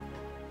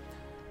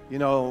You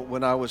know,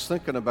 when I was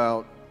thinking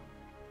about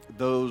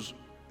those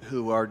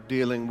who are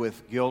dealing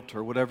with guilt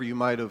or whatever you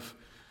might have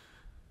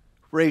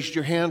raised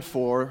your hand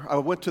for, I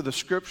went to the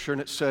scripture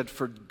and it said,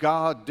 "For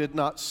God did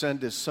not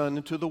send his Son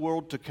into the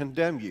world to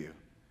condemn you,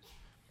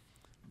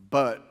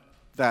 but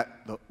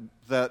that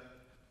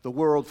the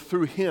world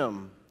through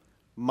him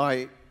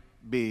might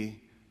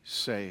be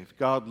saved."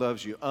 God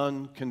loves you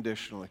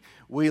unconditionally.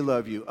 We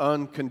love you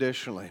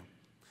unconditionally.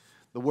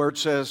 The word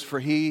says,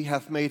 "For he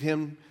hath made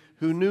him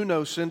who knew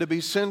no sin to be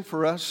sin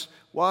for us."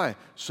 Why?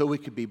 So we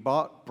could be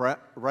brought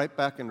right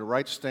back into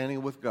right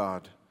standing with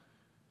God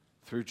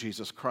through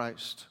Jesus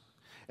Christ.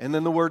 And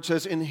then the word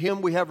says, "In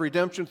him we have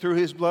redemption through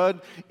his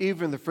blood,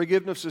 even the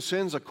forgiveness of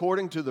sins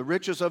according to the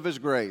riches of his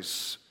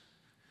grace."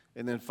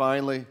 And then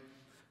finally,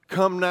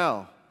 "Come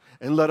now,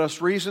 and let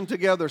us reason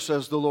together,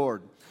 says the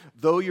Lord.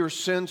 Though your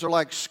sins are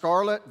like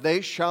scarlet,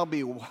 they shall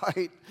be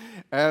white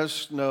as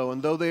snow.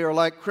 And though they are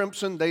like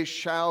crimson, they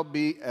shall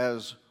be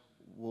as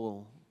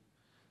wool."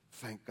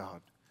 Thank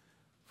God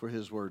for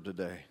his word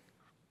today.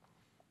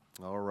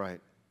 All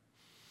right.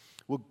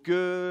 Well,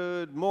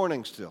 good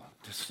morning still.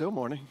 It's still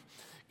morning.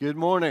 Good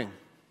morning.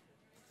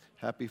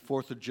 Happy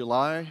 4th of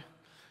July.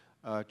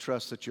 I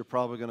trust that you're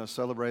probably going to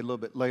celebrate a little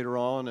bit later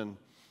on and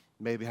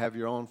maybe have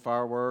your own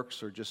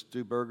fireworks or just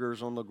do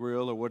burgers on the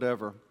grill or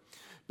whatever.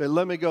 But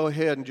let me go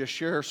ahead and just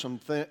share some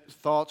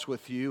thoughts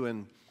with you,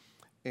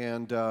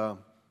 and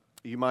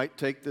you might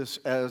take this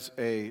as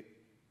a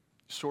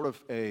sort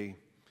of a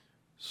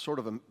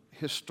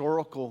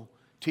historical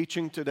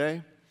teaching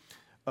today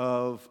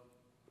of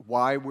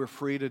why we're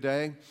free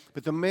today.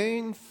 But the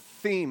main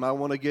theme I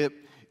want to get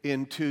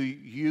into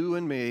you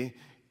and me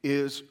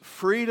is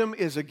freedom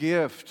is a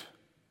gift,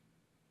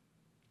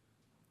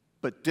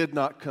 but did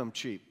not come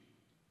cheap.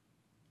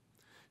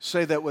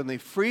 Say that with me.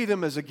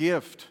 Freedom is a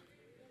gift,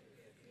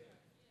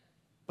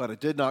 but it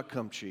did not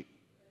come cheap.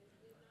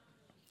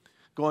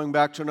 Going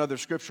back to another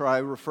scripture I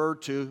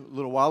referred to a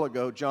little while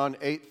ago, John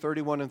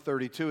 8:31 and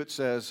 32, it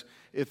says,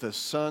 "If the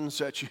Son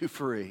sets you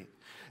free."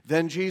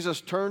 Then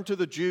Jesus turned to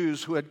the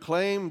Jews who had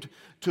claimed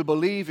to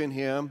believe in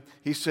him.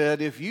 He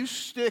said, "If you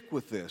stick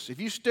with this,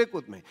 if you stick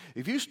with me,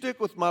 if you stick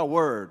with my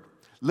word,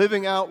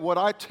 living out what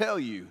I tell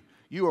you,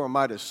 you are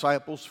my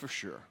disciples for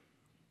sure.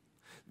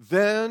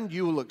 Then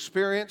you will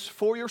experience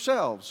for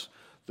yourselves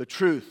the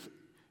truth."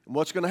 And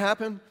what's going to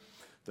happen?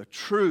 The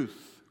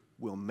truth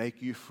will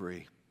make you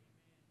free.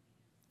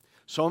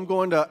 So I'm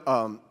going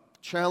to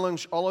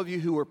challenge all of you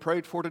who were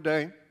prayed for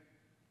today.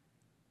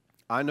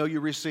 I know you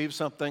received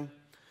something,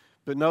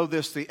 but know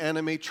this: the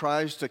enemy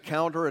tries to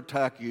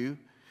counterattack you.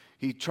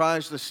 He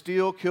tries to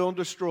steal, kill, and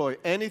destroy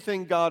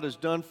anything God has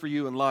done for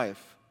you in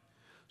life.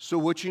 So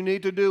what you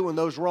need to do when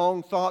those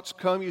wrong thoughts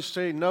come, you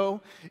say,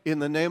 "No, in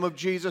the name of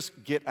Jesus,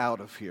 get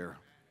out of here."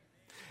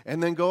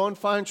 And then go and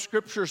find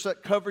scriptures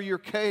that cover your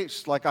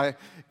case, like I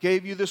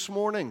gave you this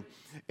morning.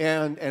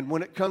 And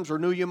when it comes,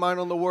 renew your mind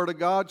on the Word of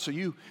God so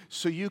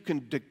you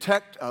can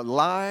detect a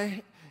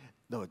lie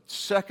the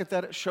second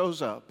that it shows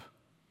up.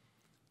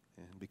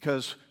 And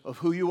because of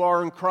who you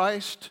are in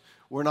Christ,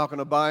 we're not going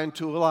to buy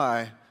into a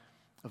lie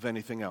of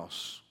anything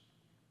else.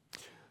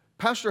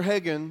 Pastor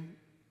Hagin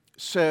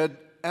said,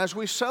 as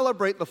we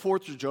celebrate the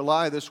 4th of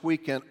July this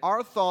weekend,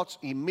 our thoughts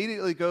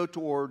immediately go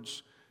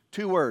towards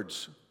two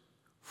words: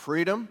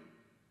 freedom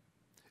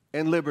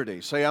and liberty.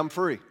 Say, "I'm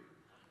free."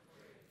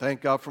 Thank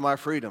God for my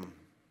freedom.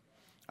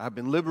 I've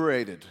been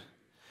liberated.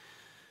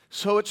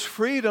 So it's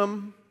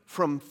freedom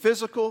from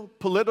physical,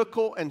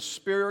 political, and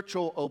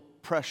spiritual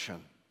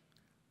oppression.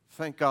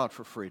 Thank God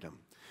for freedom.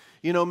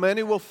 You know,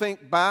 many will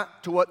think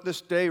back to what this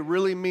day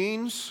really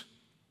means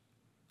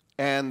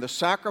and the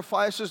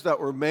sacrifices that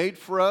were made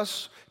for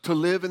us to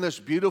live in this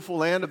beautiful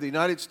land of the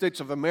United States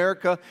of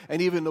America and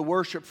even to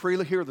worship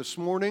freely here this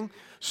morning.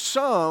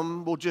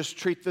 Some will just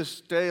treat this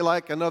day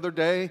like another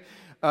day,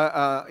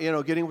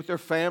 getting with their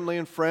family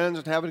and friends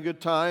and having a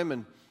good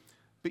time.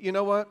 But you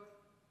know what?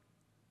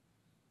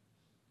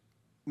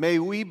 May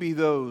we be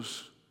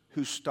those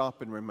who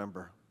stop and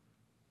remember.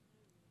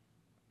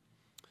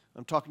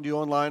 I'm talking to you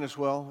online as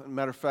well. As a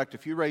matter of fact,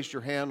 if you raised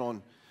your hand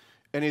on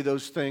any of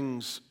those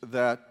things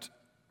that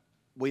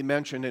we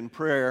mentioned in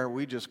prayer,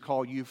 we just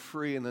call you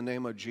free in the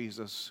name of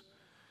Jesus.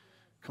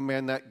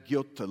 Command that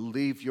guilt to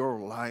leave your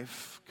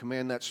life.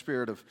 Command that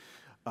spirit of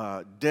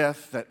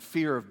death, that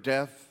fear of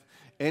death,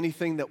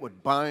 anything that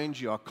would bind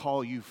you, I'll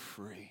call you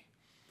free.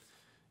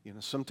 You know,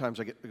 sometimes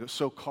I get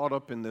so caught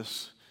up in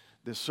this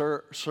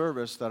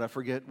service that I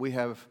forget we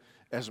have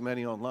as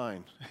many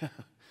online.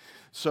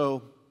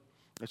 So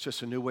it's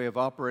just a new way of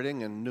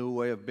operating and a new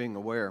way of being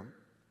aware.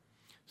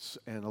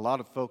 And a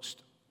lot of folks,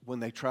 when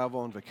they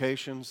travel on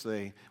vacations,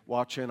 they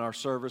watch in our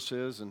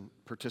services and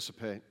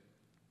participate.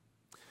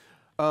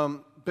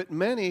 But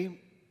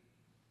many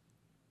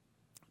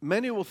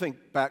will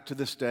think back to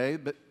this day,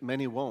 but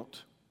many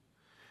won't.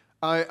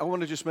 I want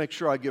to just make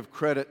sure I give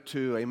credit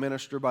to a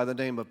minister by the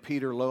name of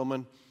Peter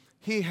Lohman.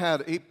 He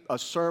had a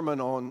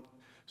sermon on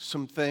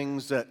some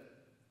things that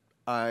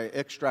I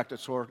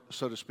extracted, so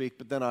to speak,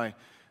 but then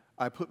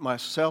I put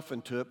myself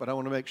into it, but I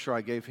want to make sure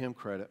I gave him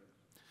credit.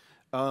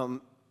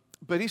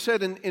 But he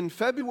said in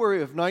February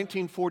of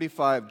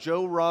 1945,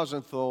 Joe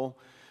Rosenthal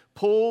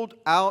pulled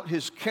out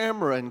his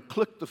camera and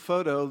clicked the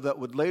photo that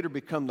would later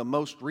become the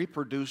most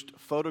reproduced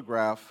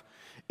photograph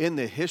in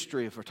the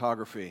history of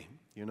photography.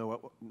 You know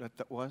what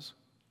that was?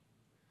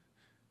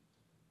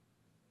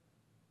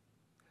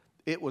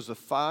 It was the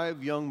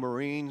 5 young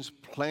Marines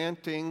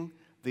planting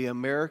the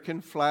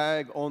American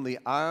flag on the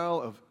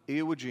Isle of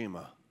Iwo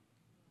Jima.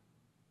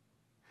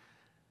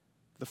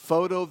 The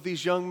photo of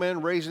these young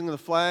men raising the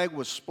flag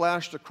was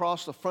splashed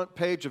across the front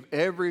page of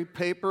every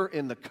paper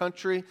in the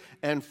country,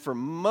 and for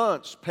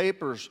months,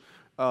 papers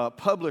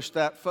published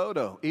that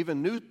photo.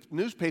 Even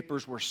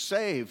newspapers were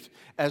saved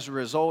as a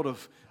result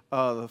of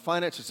the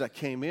finances that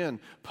came in.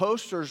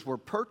 Posters were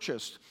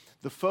purchased.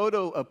 The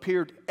photo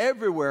appeared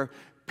everywhere.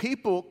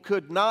 People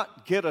could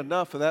not get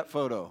enough of that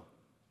photo.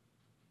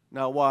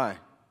 Now, why?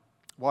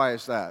 Why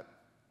is that?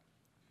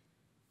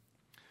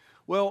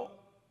 Well,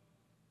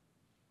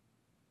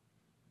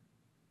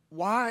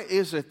 why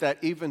is it that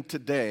even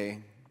today,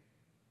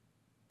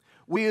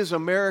 we as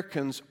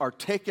Americans are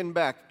taken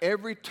back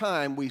every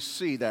time we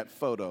see that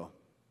photo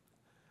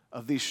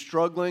of these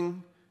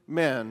struggling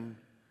men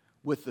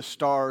with the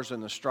stars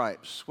and the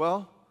stripes?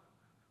 Well,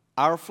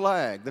 our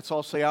flag, let's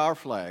all say our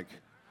flag.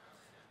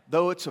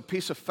 Though it's a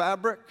piece of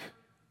fabric,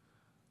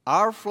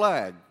 our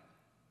flag,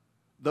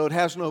 though it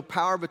has no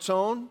power of its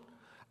own,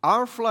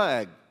 our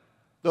flag,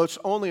 though it's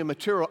only a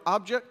material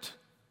object,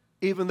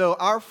 even though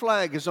our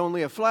flag is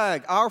only a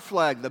flag, our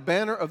flag, the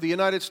banner of the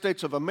United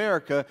States of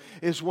America,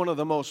 is one of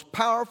the most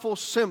powerful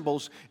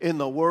symbols in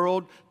the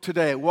world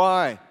today.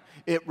 Why?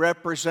 It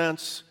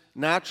represents,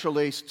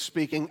 naturally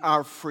speaking,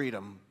 our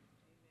freedom.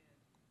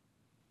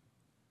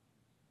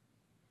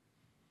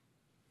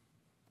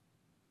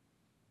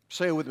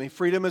 Say it with me.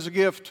 Freedom is a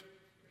gift.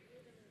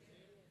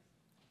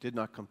 Did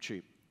not come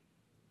cheap.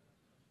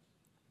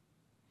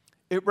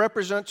 It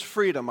represents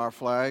freedom, our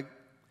flag.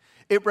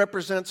 It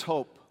represents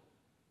hope.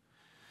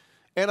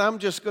 And I'm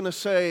just going to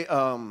say,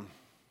 to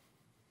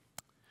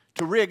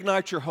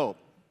reignite your hope,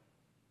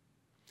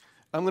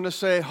 I'm going to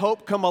say,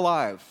 hope come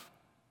alive.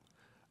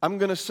 I'm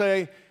going to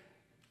say,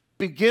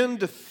 begin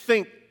to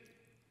think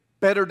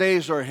better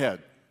days are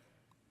ahead.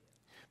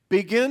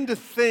 Begin to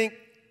think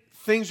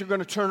things are going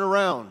to turn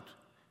around.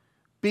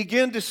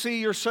 Begin to see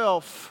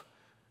yourself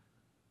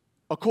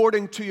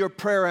according to your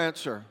prayer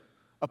answer,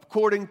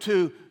 according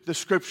to the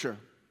Scripture.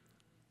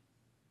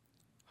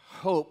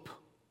 Hope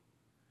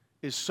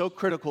is so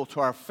critical to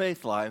our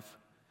faith life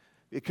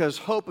because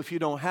hope, if you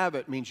don't have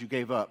it, means you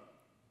gave up.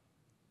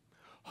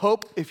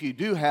 Hope, if you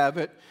do have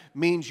it,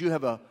 means you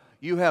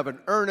have an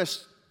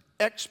earnest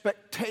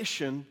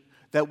expectation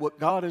that what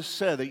God has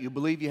said that you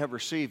believe you have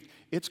received,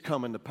 it's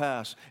coming to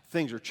pass.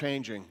 Things are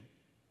changing.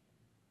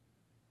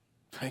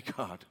 Thank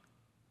God.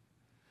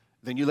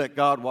 Then you let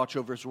God watch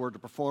over His word to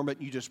perform it,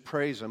 and you just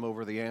praise Him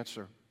over the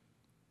answer.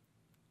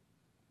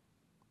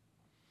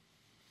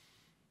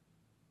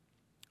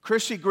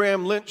 Chrissy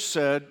Graham Lynch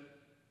said,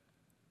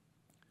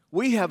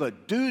 "We have a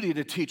duty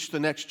to teach the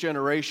next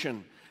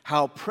generation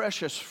how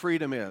precious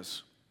freedom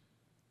is."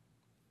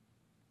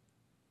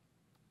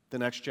 The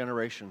next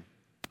generation.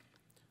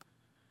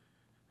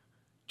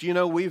 Do you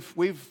know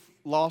we've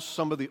lost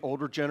some of the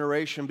older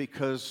generation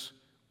because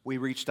we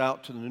reached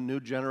out to the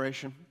new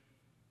generation?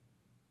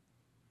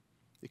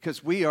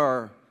 Because we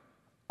are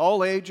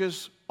all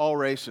ages, all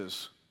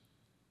races.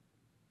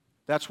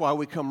 That's why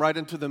we come right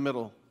into the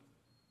middle.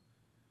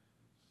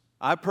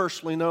 I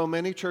personally know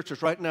many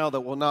churches right now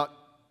that will not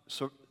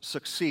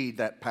succeed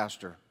that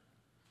pastor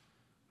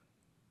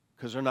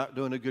because they're not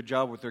doing a good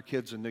job with their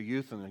kids and their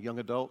youth and their young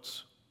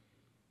adults.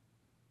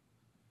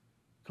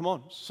 Come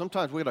on,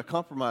 sometimes we got to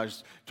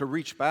compromise to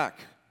reach back.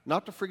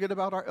 Not to forget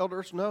about our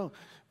elders, no.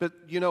 But,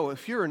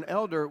 if you're an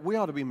elder, we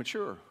ought to be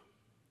mature.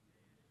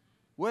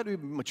 We ought to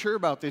be mature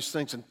about these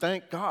things, and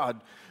thank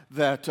God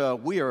that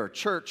we are a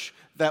church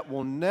that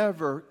will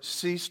never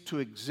cease to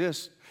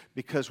exist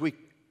because we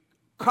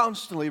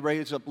constantly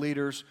raise up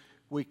leaders.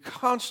 We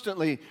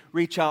constantly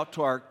reach out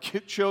to our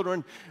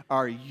children,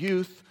 our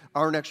youth,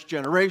 our next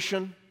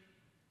generation.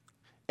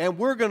 And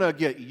we're going to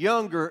get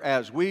younger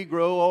as we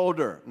grow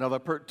older. Now,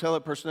 tell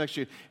the person next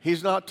to you,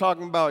 he's not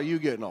talking about you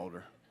getting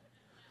older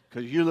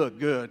because you look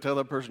good. Tell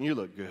that person you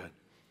look good.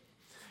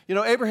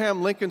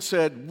 Abraham Lincoln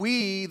said,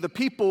 "We, the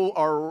people,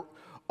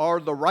 are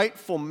the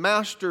rightful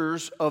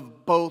masters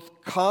of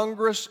both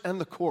Congress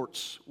and the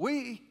courts."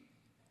 We.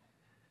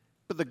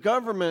 But the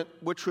government,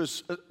 which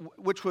was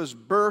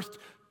birthed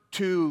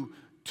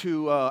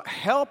to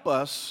help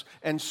us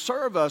and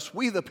serve us,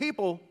 we the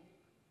people,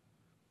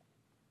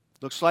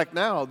 looks like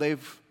now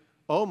they've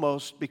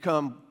almost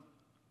become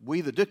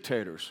we the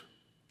dictators.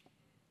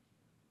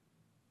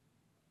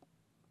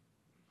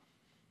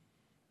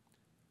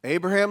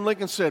 Abraham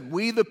Lincoln said,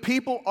 "We the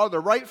people are the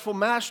rightful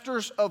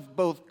masters of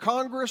both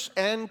Congress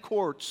and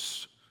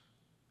courts,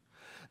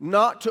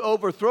 not to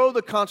overthrow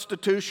the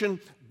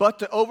Constitution, but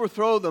to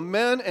overthrow the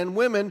men and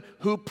women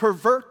who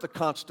pervert the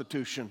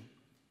Constitution."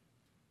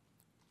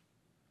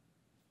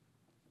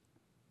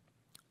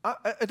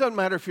 It doesn't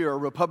matter if you're a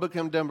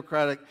Republican,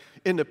 Democratic,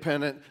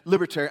 Independent,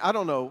 Libertarian. I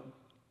don't know.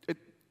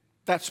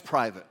 That's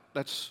private.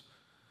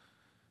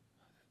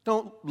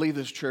 Don't leave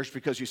this church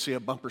because you see a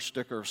bumper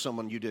sticker of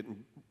someone you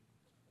didn't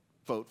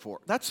vote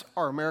for. That's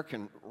our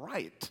American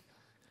right.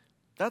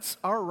 That's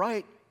our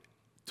right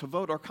to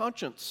vote, our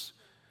conscience.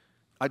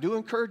 I do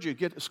encourage you,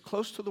 get as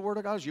close to the Word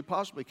of God as you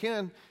possibly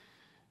can.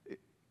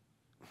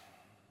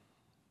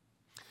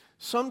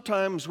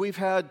 Sometimes we've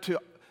had to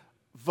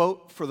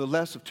vote for the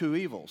less of two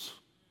evils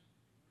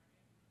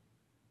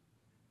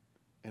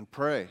and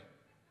pray.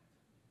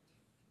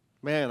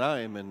 Man,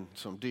 I am in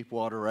some deep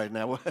water right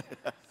now.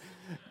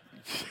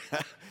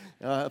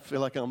 I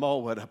feel like I'm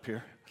all wet up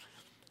here.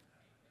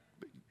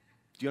 Do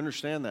you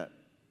understand that?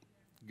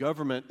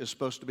 Government is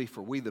supposed to be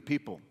for we the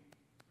people.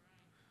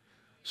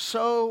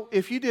 So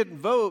if you didn't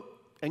vote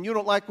and you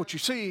don't like what you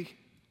see,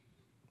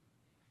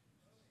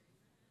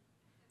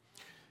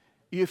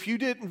 if you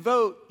didn't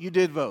vote, you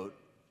did vote.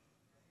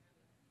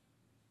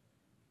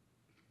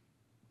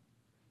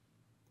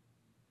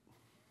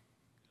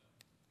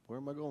 Where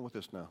am I going with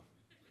this now?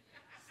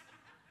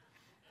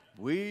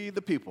 We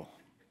the people.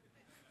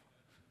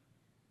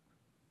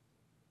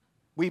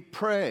 We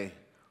pray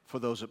for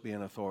those that be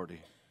in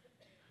authority.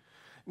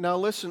 Now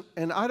listen,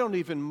 and I don't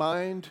even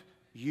mind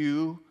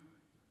you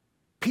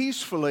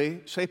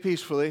peacefully, say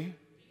peacefully,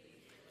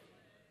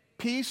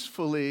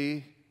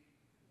 peacefully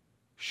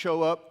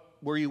show up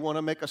where you want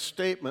to make a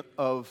statement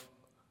of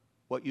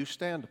what you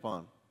stand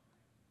upon.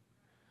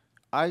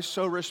 I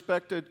so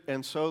respected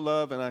and so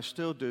love, and I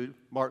still do,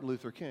 Martin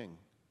Luther King.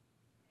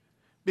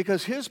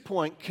 Because his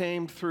point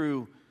came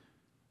through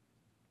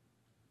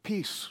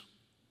peace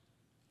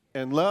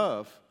and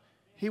love.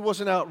 He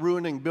wasn't out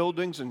ruining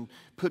buildings and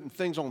putting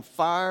things on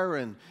fire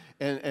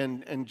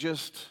and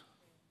just,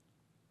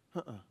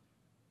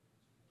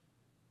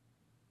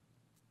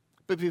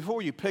 But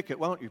before you pick it,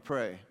 why don't you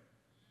pray?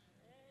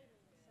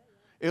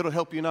 It'll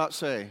help you not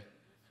say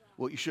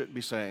what you shouldn't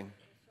be saying.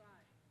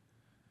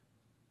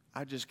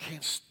 I just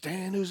can't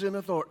stand who's in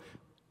authority.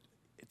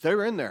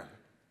 They're in there.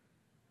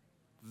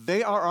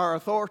 They are our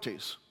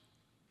authorities.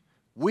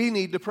 We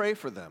need to pray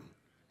for them.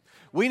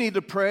 We need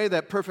to pray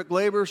that perfect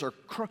laborers are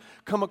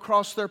come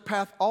across their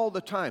path all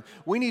the time.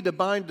 We need to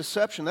bind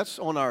deception. That's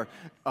on our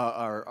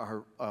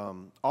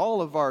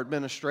all of our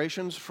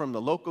administrations, from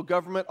the local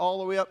government all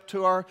the way up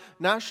to our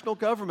national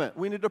government.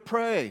 We need to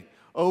pray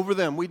over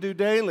them. We do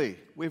daily.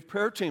 We have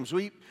prayer teams.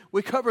 We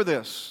cover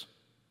this.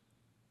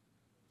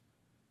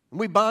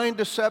 We bind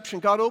deception.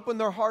 God, open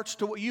their hearts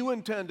to what you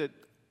intended.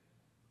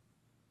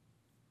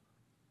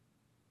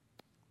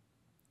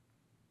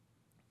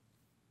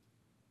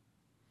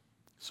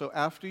 So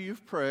after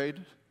you've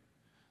prayed,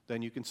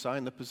 then you can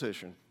sign the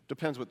petition.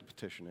 Depends what the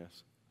petition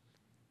is.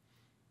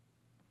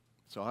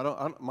 So I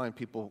don't mind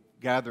people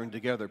gathering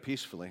together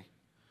peacefully.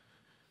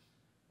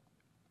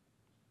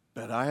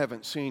 But I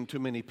haven't seen too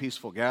many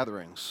peaceful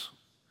gatherings.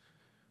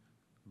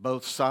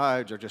 Both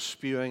sides are just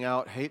spewing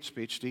out hate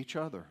speech to each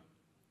other.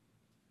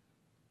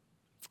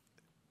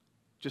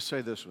 Just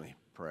say this with me.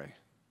 Pray.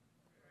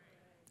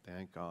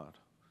 Thank God.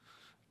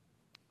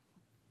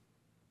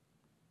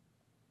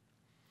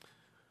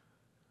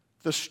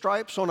 The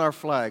stripes on our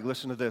flag,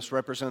 listen to this,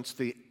 represents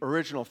the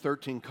original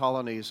 13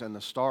 colonies, and the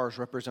stars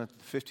represent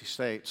the 50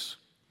 states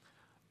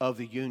of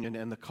the Union.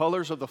 And the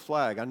colors of the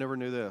flag, I never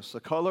knew this, the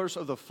colors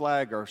of the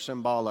flag are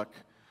symbolic,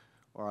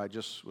 or I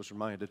just was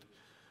reminded.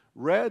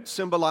 Red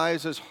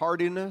symbolizes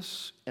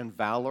hardiness and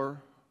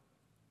valor.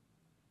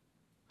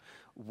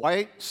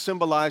 White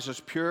symbolizes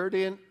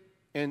purity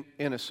and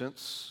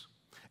innocence.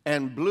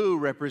 And blue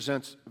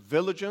represents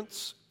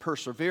vigilance,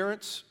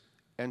 perseverance,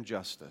 and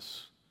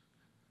justice.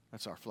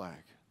 That's our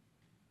flag.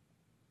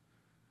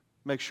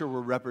 Make sure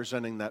we're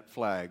representing that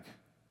flag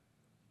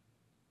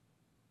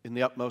in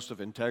the utmost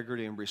of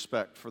integrity and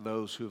respect for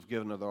those who have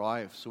given of their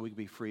life so we can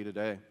be free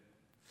today.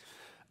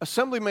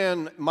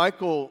 Assemblyman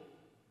Michael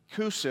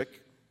Cusick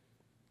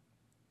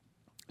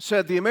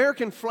said, "The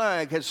American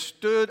flag has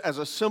stood as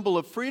a symbol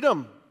of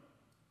freedom."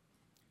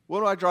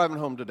 What am I driving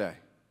home today?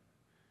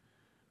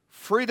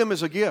 Freedom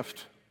is a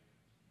gift,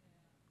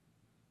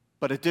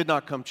 but it did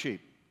not come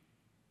cheap.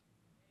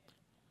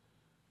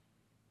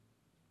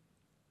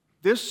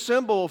 This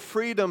symbol of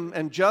freedom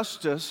and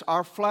justice,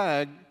 our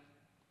flag,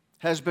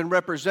 has been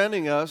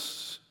representing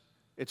us.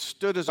 It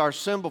stood as our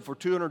symbol for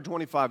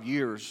 225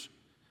 years.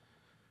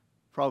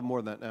 Probably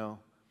more than that now.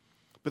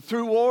 But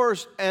through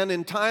wars and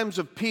in times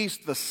of peace,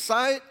 the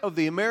sight of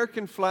the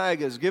American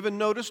flag has given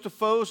notice to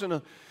foes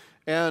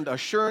and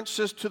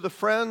assurances to the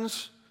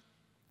friends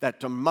that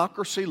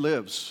democracy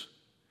lives.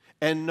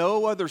 And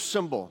no other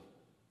symbol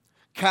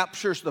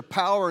captures the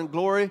power and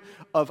glory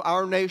of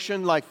our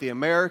nation like the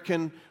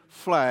American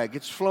flag.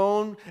 It's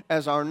flown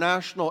as our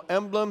national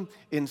emblem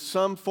in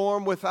some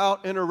form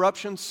without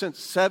interruption since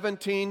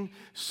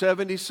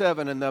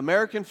 1777. And the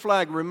American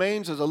flag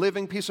remains as a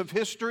living piece of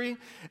history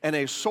and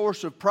a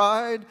source of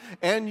pride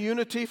and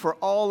unity for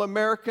all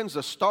Americans.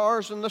 The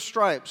stars and the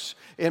stripes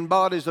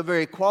embodies the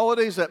very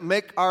qualities that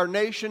make our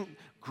nation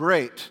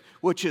great,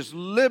 which is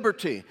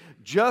liberty,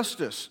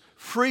 justice,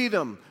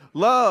 freedom,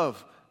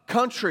 love,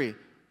 country,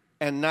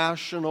 and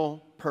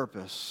national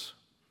purpose.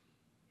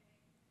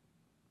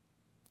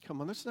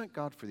 Come on, let's thank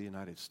God for the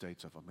United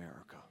States of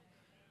America.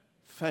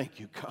 Thank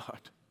you, God.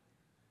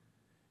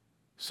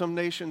 Some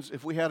nations,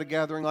 if we had a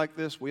gathering like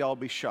this, we'd all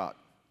be shot.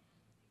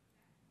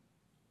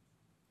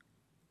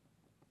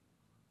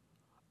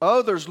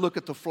 Others look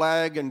at the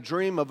flag and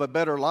dream of a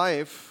better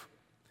life.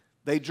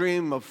 They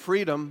dream of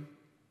freedom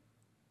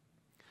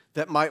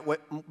that might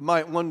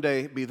one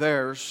day be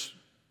theirs.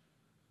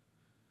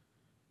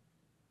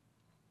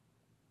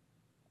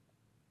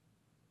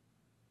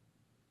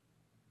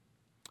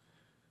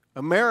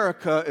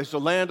 America is the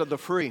land of the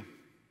free,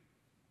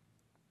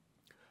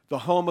 the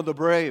home of the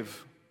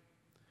brave,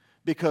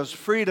 because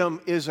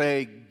freedom is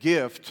a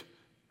gift.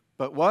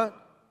 But what?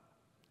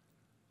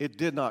 It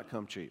did not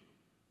come cheap.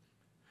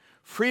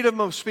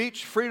 Freedom of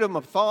speech, freedom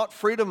of thought,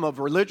 freedom of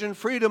religion,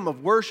 freedom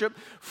of worship,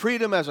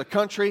 freedom as a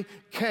country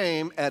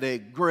came at a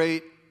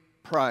great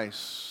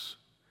price.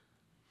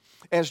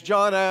 As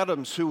John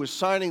Adams, who was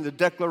signing the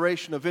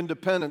Declaration of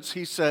Independence,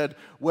 he said,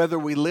 whether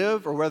we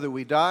live or whether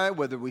we die,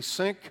 whether we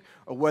sink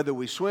or whether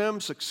we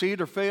swim,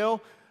 succeed or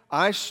fail,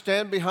 I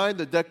stand behind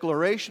the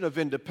Declaration of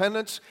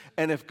Independence,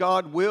 and if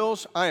God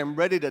wills, I am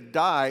ready to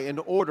die in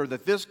order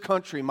that this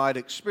country might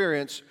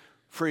experience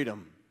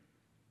freedom.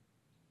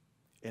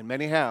 And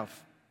many have.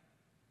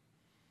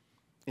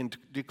 In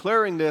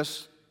declaring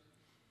this,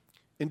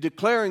 in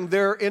declaring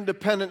their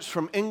independence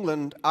from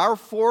England, our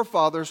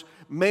forefathers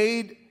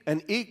made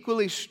an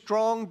equally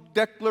strong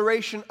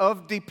declaration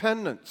of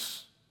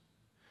dependence.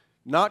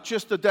 Not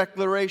just a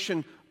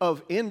declaration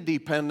of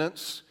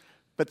independence,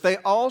 but they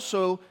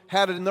also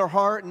had it in their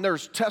heart, and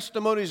there's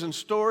testimonies and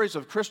stories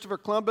of Christopher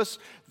Columbus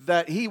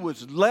that he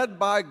was led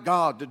by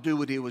God to do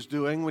what he was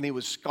doing when he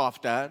was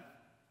scoffed at,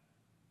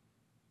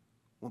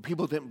 when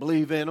people didn't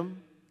believe in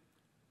him.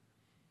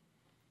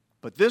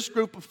 But this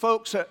group of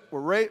folks that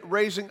were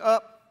raising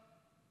up,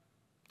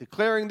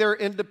 declaring their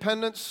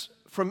independence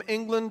from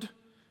England,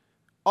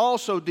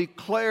 also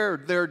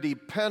declared their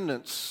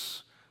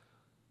dependence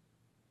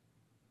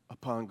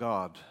upon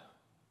God.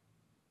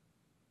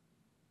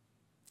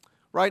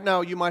 Right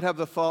now, you might have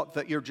the thought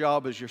that your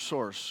job is your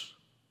source.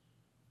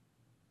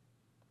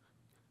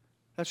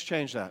 Let's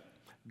change that.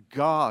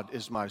 God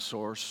is my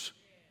source.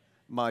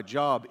 My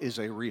job is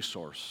a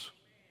resource.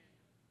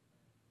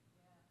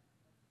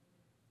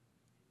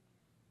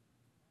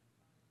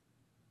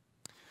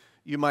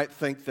 You might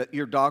think that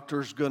your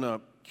doctor's going to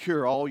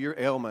cure all your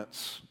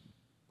ailments.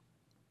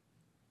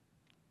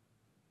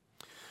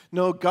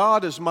 No,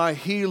 God is my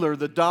healer.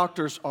 The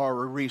doctors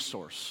are a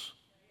resource.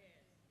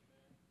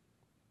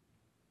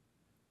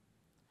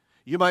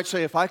 You might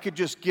say, if I could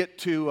just get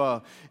to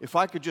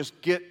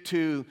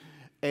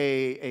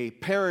a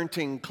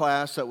parenting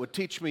class that would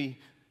teach me,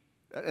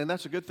 and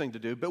that's a good thing to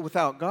do, but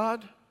without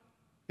God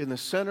in the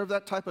center of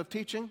that type of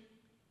teaching,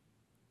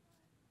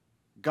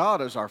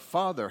 God is our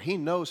Father. He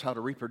knows how to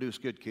reproduce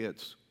good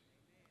kids.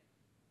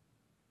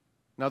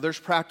 Now, there's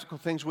practical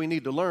things we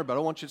need to learn, but I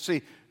want you to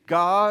see,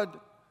 God,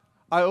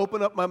 I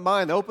open up my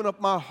mind, I open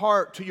up my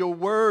heart to your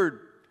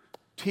word.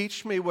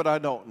 Teach me what I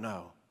don't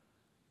know.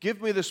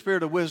 Give me the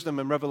spirit of wisdom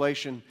and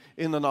revelation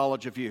in the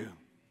knowledge of you.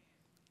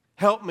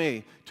 Help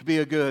me to be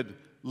a good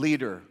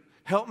leader.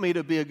 Help me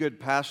to be a good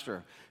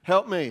pastor.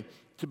 Help me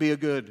to be a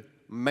good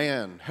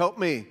man. Help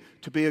me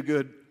to be a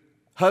good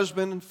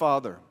husband and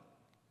father.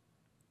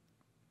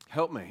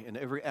 Help me in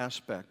every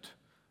aspect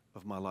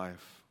of my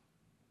life.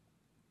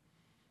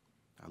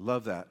 I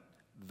love that.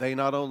 They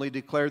not only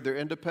declared their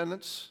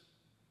independence,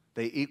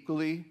 they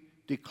equally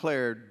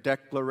declared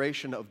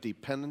declaration of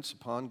dependence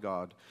upon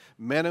God.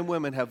 Men and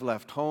women have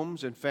left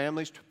homes and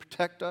families to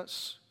protect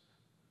us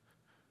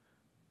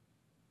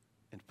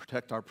and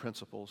protect our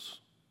principles.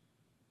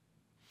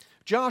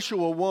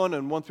 Joshua 1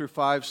 and 1 through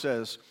 5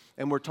 says,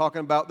 and we're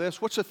talking about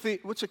this. What's a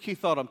key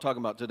thought I'm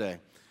talking about today?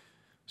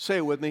 Say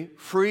it with me.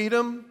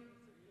 Freedom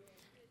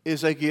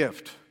is a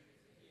gift,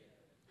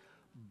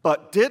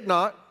 but did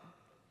not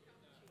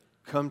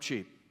come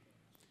cheap.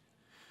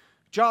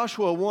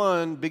 Joshua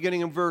 1,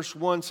 beginning in verse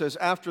 1, says,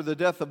 after the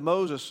death of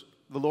Moses,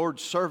 the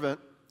Lord's servant,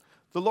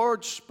 the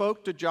Lord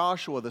spoke to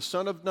Joshua, the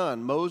son of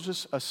Nun,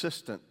 Moses'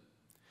 assistant.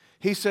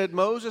 He said,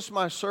 Moses,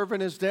 my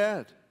servant, is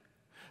dead.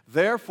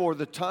 Therefore,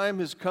 the time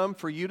has come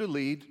for you to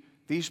lead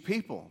these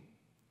people.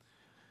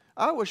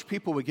 I wish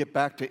people would get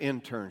back to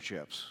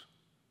internships.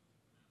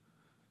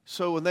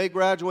 So when they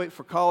graduate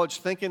for college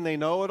thinking they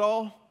know it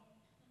all,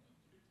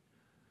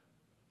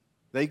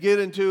 they get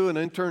into an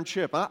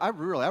internship. I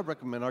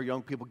recommend our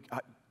young people,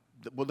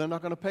 well, they're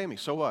not going to pay me.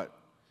 So what?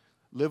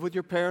 Live with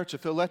your parents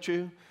if they'll let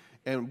you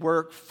and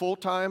work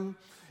full-time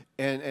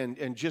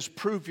and just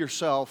prove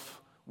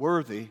yourself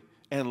worthy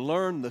and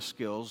learn the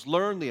skills,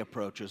 learn the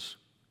approaches.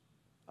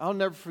 I'll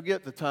never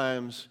forget the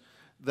times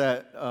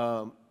that,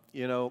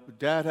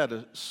 Dad had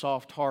a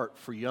soft heart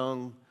for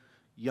young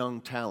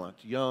talent,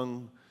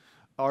 young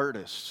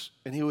artists,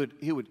 and he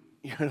would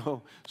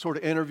sort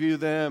of interview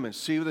them and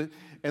see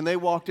and they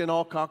walked in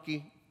all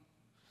cocky,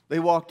 they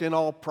walked in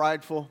all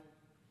prideful,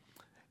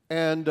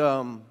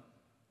 And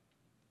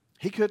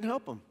he couldn't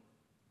help him.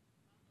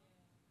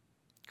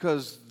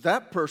 Because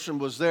that person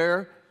was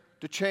there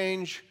to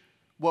change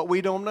what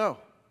we don't know.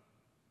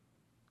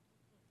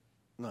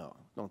 No,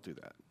 don't do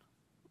that.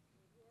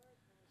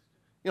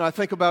 I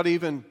think about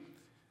even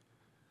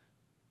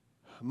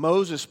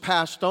Moses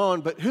passed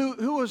on, but who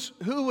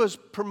was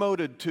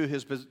promoted to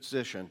his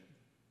position?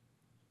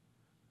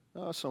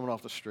 Oh, someone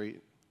off the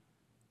street.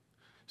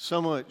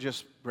 Someone that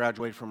just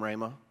graduated from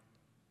Rhema.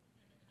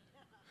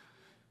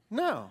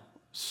 No,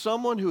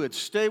 someone who had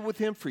stayed with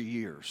him for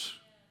years.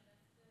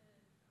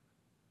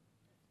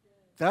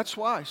 That's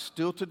why,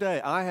 still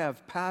today, I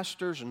have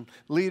pastors and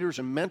leaders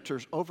and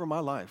mentors over my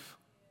life.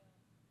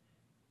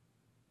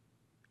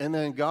 And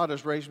then God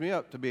has raised me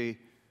up to be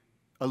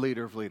a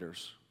leader of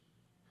leaders.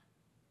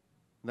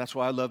 And that's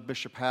why I love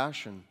Bishop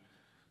Hash and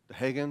the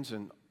Hagins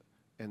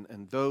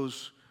and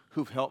those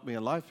who've helped me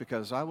in life,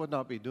 because I would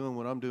not be doing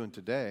what I'm doing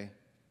today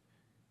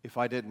if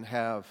I didn't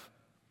have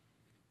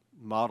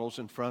models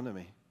in front of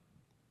me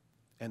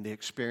and the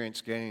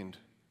experience gained.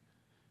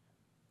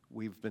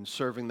 We've been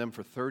serving them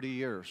for 30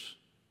 years.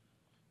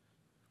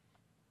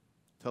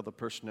 Tell the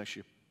person next to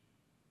you,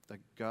 that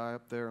guy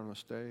up there on the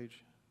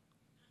stage,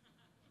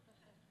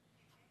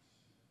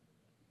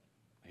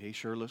 he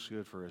sure looks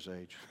good for his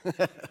age.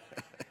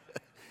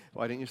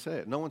 Why didn't you say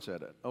it? No one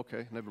said it.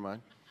 Okay, never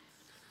mind.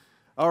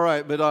 All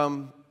right, but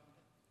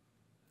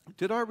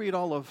did I read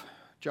all of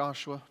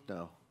Joshua?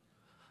 No.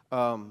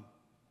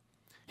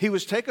 He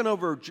was taken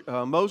over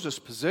Moses'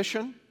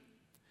 position.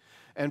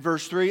 And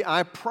verse 3,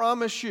 I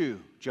promise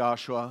you,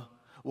 Joshua,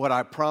 what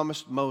I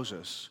promised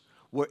Moses.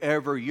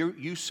 Wherever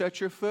you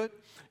set your foot,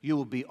 you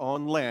will be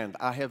on land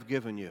I have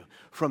given you.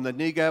 From the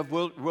Negev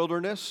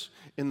wilderness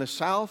in the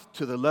south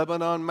to the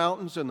Lebanon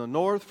mountains in the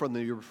north, from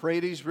the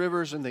Euphrates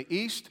rivers in the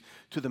east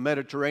to the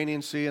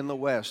Mediterranean Sea in the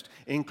west,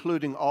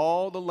 including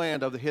all the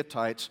land of the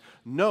Hittites.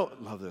 No,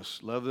 love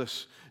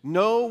this.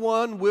 No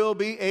one will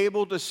be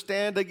able to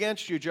stand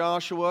against you,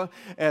 Joshua,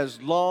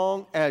 as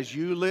long as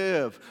you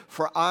live.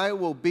 For I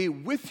will be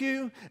with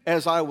you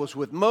as I was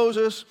with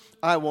Moses.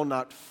 I will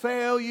not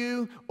fail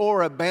you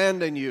or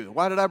abandon you.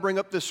 Why did I bring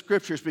up this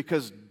scripture? It's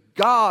because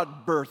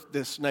God birthed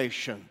this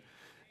nation.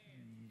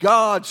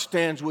 God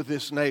stands with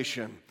this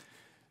nation.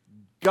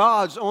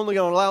 God's only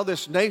going to allow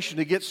this nation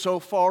to get so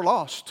far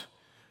lost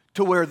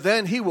to where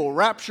then He will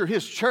rapture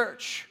His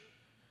church.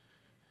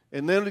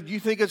 And then you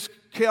think it's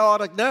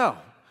chaotic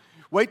now.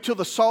 Wait till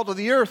the salt of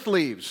the earth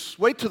leaves.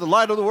 Wait till the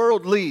light of the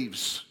world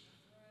leaves.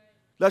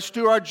 Let's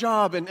do our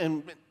job.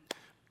 And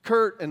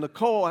Kurt and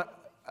Nicole,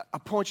 I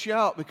point you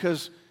out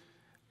because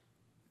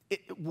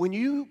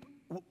we're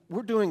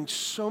doing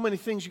so many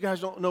things you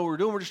guys don't know we're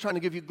doing. We're just trying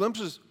to give you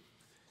glimpses.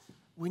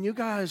 When you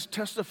guys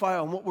testify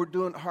on what we're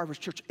doing at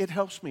Harvest Church, it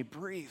helps me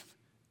breathe.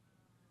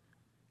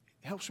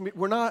 It helps me.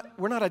 We're not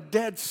a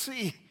dead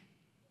sea.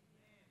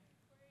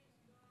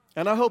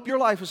 And I hope your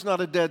life is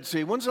not a dead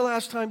sea. When's the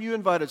last time you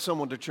invited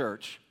someone to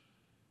church?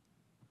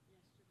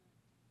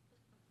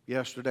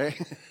 Yesterday.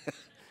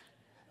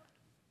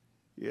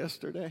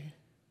 Yesterday.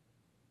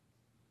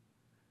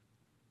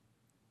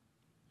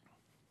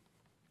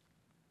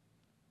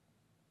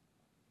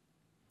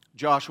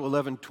 Joshua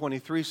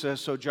 11:23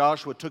 says, so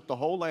Joshua took the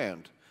whole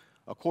land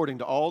according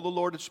to all the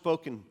Lord had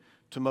spoken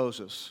to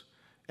Moses.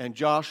 And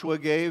Joshua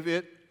gave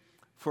it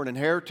for an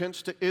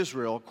inheritance to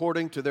Israel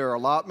according to their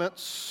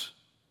allotments.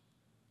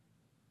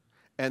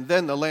 And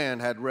then the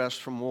land had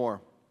rest from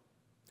war.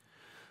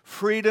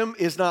 Freedom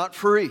is not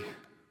free.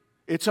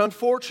 It's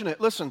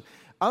unfortunate. Listen,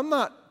 I'm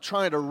not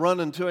trying to run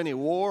into any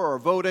war or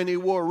vote any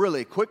war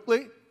really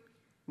quickly.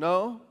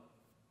 No.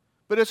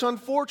 But it's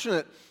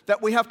unfortunate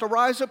that we have to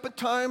rise up at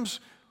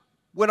times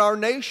when our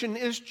nation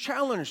is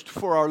challenged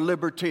for our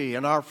liberty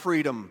and our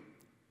freedom.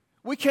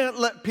 We can't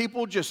let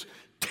people just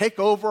take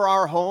over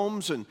our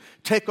homes and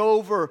take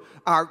over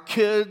our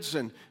kids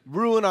and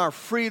ruin our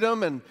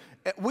freedom. And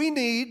we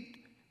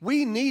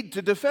need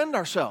to defend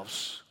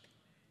ourselves.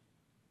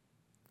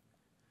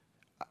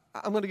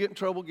 I'm going to get in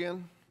trouble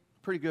again.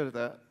 Pretty good at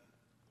that.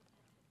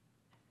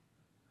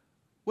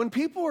 When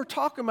people are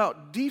talking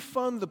about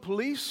defund the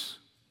police,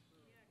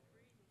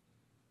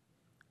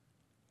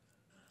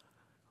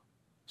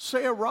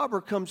 say a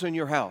robber comes in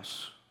your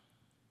house.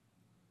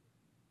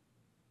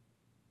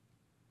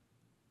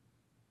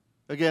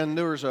 Again,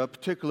 there was a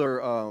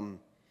particular, I don't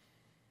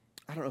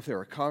know if they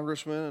were a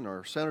congressman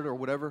or senator or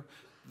whatever.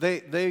 They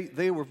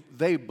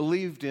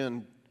believed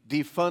in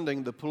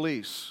defunding the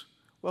police.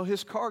 Well,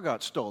 his car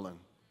got stolen.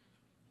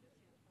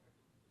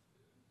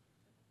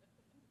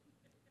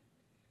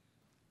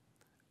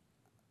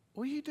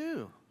 What do you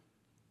do?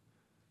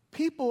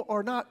 People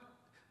are not,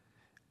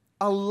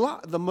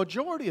 the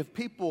majority of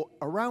people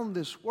around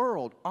this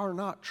world are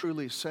not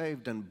truly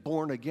saved and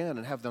born again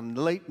and have the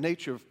late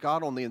nature of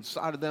God on the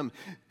inside of them,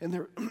 and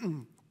they're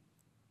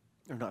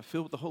not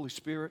filled with the Holy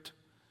Spirit.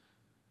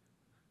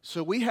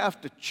 So we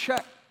have to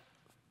check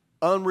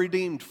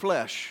unredeemed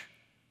flesh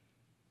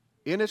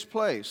in its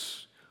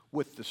place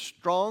with the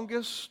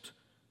strongest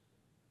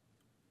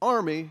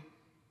Army,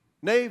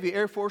 Navy,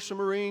 Air Force, and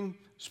Marine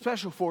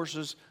special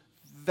forces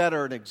that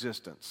are in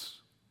existence.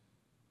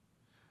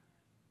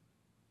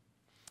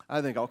 I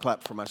think I'll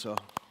clap for myself.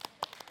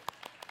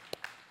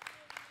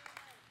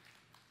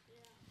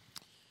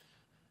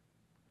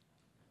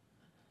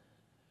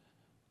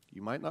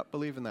 You might not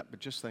believe in that, but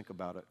just think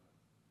about it.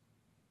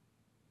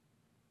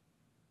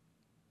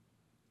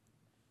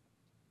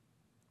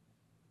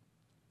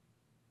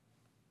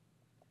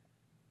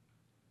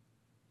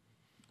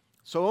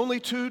 So only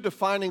two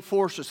defining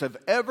forces have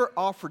ever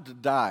offered to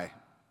die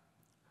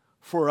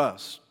for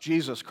us: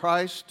 Jesus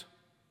Christ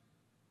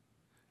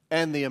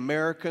and the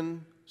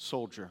American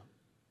soldier.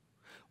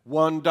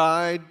 One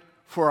died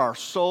for our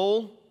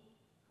soul,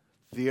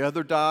 the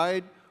other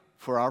died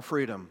for our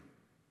freedom.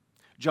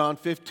 John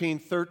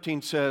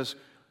 15:13 says,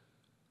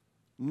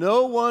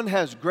 "No one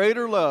has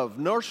greater love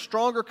nor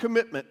stronger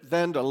commitment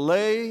than to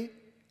lay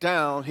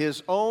down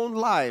his own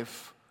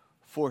life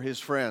for his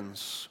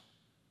friends."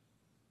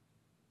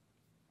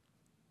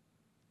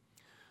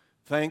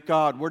 Thank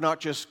God we're not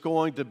just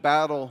going to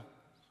battle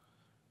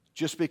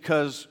just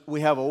because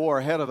we have a war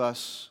ahead of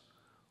us.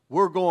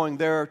 We're going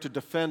there to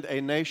defend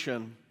a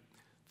nation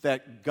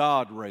that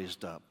God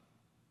raised up.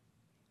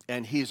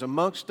 And He's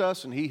amongst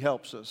us and He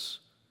helps us.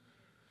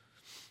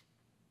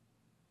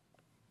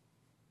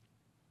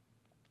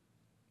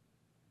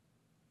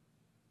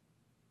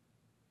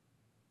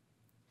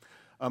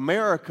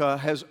 America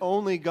has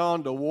only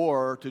gone to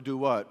war to do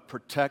what?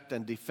 Protect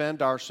and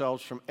defend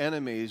ourselves from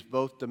enemies,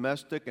 both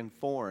domestic and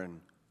foreign.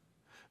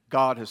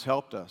 God has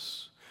helped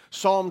us.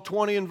 Psalm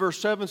 20 and verse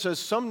 7 says,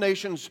 "Some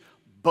nations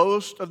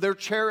boast of their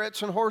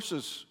chariots and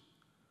horses.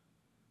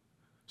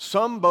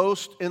 Some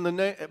boast in the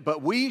name,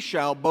 but we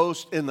shall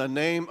boast in the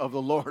name of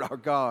the Lord our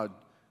God.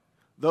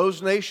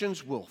 Those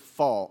nations will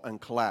fall and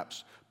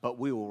collapse, but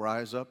we will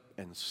rise up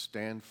and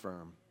stand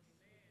firm."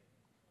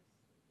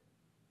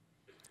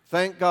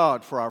 Thank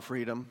God for our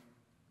freedom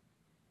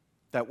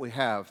that we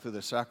have through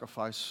the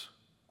sacrifice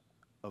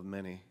of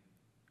many.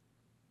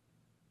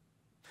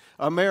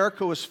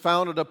 America was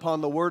founded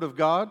upon the Word of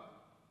God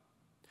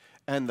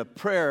and the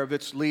prayer of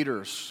its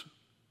leaders.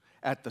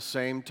 At the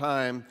same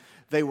time,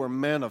 they were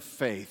men of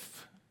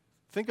faith.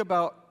 Think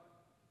about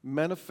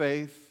men of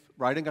faith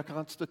writing a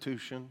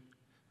constitution,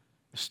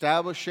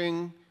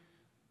 establishing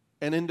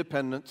an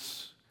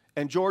independence.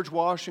 And George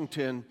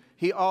Washington,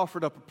 he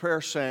offered up a prayer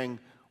saying,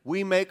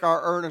 "We make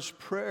our earnest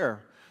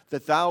prayer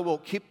that thou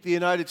wilt keep the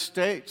United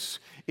States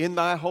in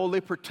thy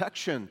holy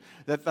protection,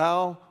 that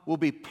thou wilt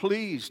be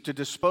pleased to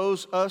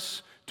dispose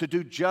us to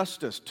do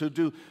justice,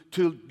 to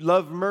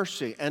love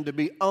mercy, and to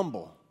be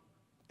humble,"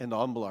 and to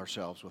humble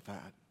ourselves with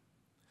that.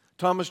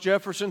 Thomas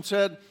Jefferson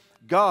said,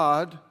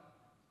 "God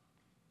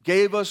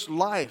gave us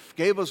life,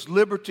 gave us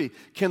liberty.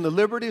 Can the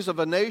liberties of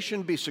a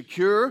nation be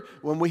secure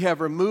when we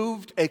have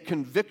removed a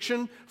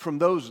conviction from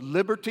those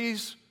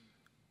liberties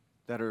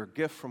that are a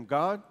gift from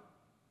God?"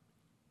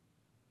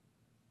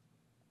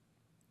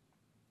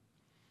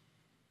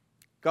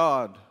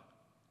 God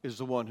is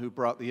the one who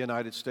brought the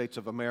United States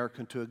of America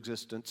into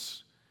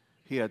existence.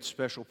 He had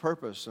special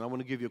purpose. And I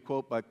want to give you a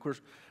quote by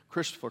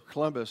Christopher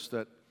Columbus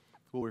that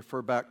will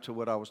refer back to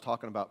what I was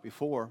talking about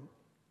before.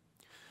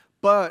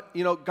 But,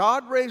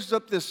 God raised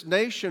up this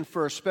nation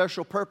for a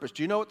special purpose.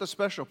 Do you know what the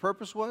special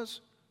purpose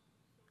was?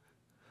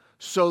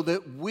 So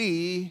that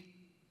we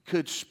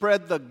could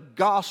spread the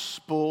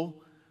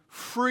gospel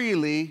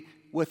freely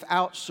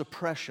without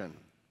suppression.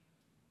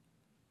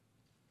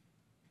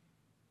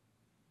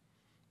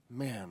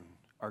 Man,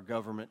 our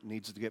government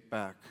needs to get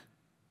back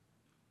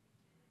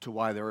to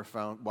why we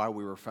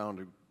were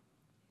founded.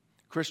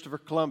 Christopher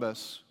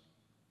Columbus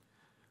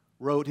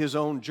wrote his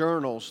own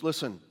journals.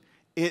 Listen,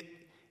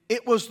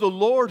 it was the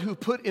Lord who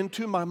put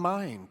into my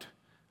mind.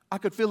 I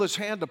could feel His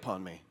hand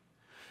upon me.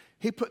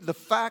 He put the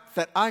fact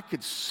that I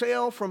could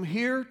sail from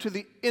here to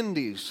the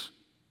Indies.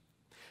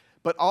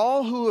 But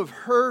all who have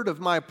heard of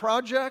my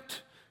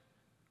project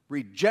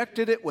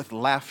rejected it with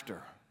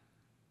laughter,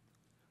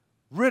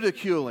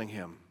 ridiculing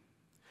him.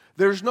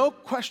 There's no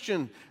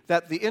question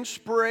that the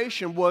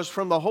inspiration was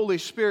from the Holy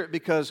Spirit,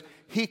 because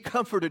He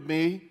comforted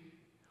me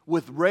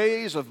with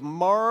rays of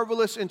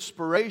marvelous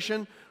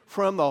inspiration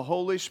from the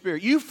Holy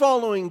Spirit. You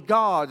following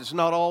God is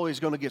not always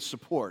going to get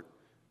support.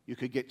 You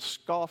could get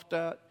scoffed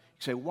at. You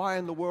say, "Why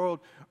in the world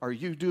are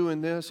you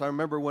doing this?" I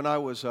remember when I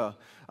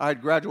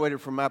had graduated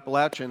from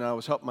Appalachian, I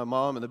was helping my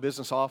mom in the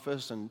business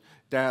office and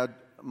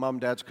mom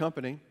and dad's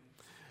company.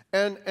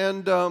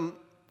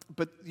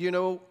 But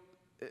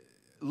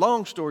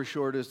long story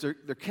short is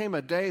there came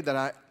a day that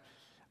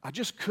I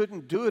just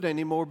couldn't do it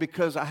anymore,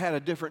 because I had a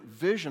different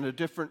vision, a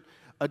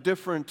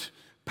different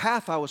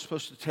path I was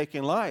supposed to take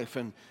in life.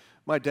 And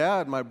my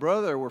dad and my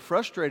brother were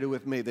frustrated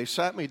with me. They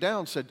sat me down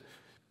and said,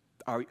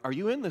 are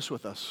you in this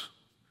with us?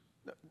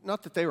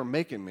 Not that they were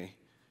making me.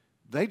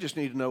 They just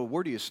need to know,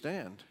 where do you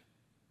stand?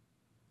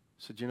 I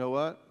said, "You know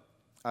what?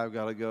 I've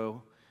got to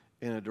go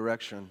in a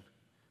direction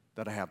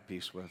that I have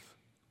peace with."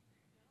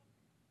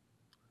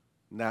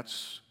 And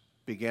that's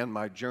began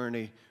my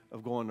journey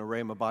of going to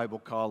Rhema Bible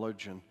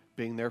College and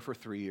being there for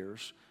 3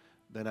 years.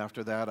 Then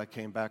after that, I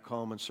came back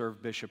home and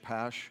served Bishop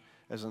Hash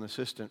as an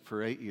assistant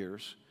for 8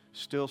 years,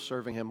 still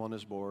serving him on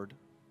his board,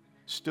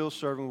 still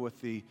serving with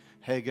the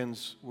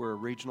Hagans. We're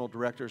regional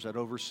directors that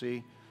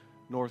oversee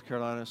North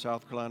Carolina,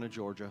 South Carolina,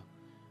 Georgia.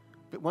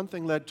 But one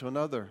thing led to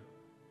another.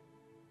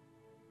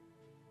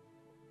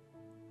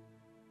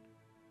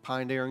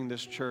 Pioneering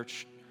this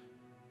church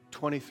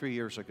 23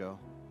 years ago.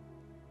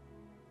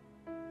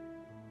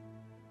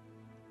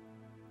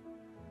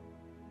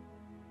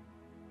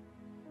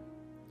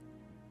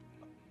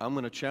 I'm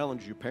going to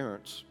challenge you,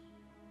 parents.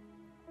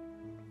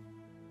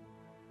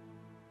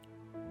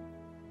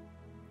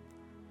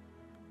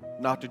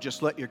 Not to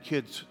just let your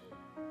kids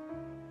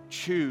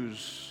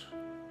choose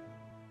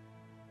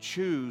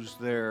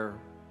their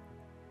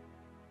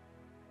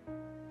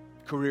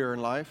career in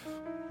life,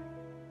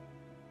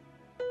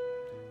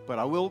 but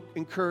I will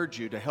encourage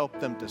you to help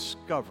them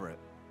discover it.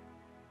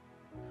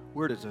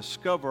 We're to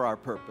discover our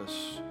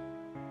purpose,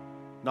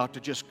 not to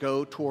just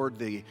go toward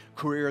the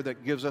career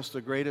that gives us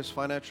the greatest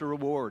financial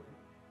reward.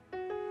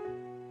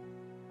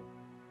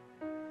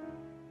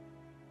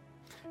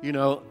 You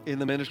know, in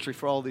the ministry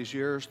for all these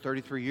years,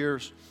 33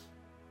 years,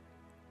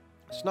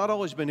 it's not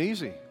always been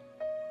easy,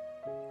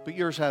 but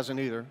yours hasn't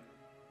either.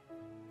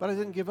 But I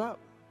didn't give up.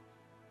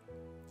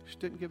 Just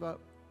didn't give up.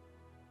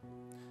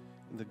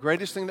 And the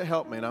greatest thing that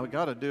helped me, and I've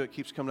got to do it,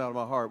 keeps coming out of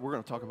my heart. We're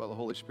going to talk about the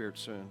Holy Spirit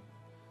soon.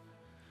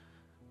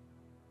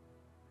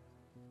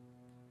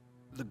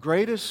 The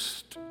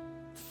greatest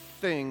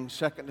thing,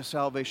 second to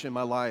salvation in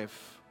my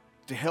life,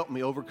 to help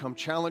me overcome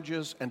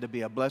challenges and to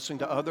be a blessing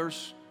to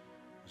others,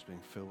 is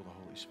being filled with the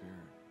Holy Spirit.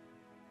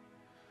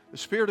 The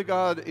Spirit of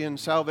God in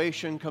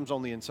salvation comes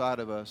on the inside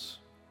of us.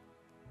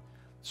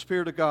 The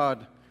Spirit of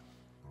God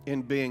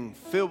in being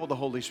filled with the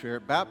Holy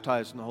Spirit,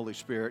 baptized in the Holy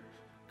Spirit,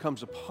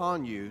 comes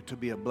upon you to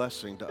be a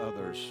blessing to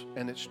others.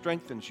 And it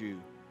strengthens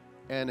you.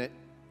 And it,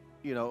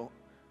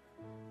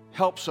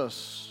 helps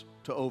us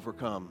to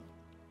overcome.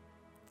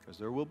 Because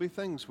there will be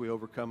things we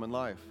overcome in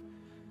life.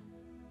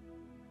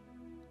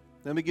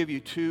 Let me give you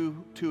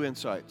two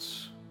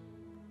insights.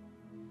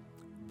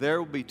 There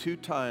will be 2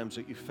 times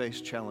that you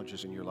face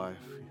challenges in your life.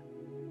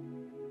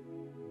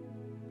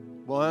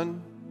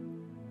 One,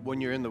 when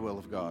you're in the will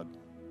of God.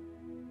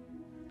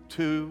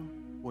 2,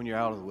 when you're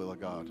out of the will of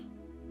God.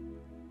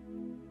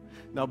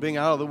 Now, being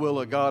out of the will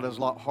of God is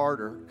a lot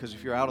harder, because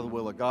if you're out of the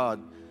will of God,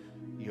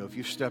 if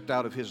you've stepped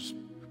out of His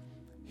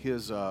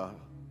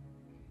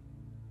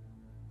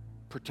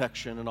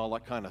protection and all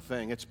that kind of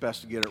thing, it's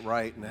best to get it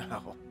right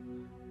now.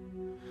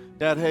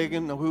 Dad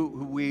Hagin, who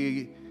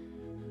we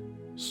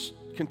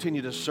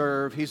continue to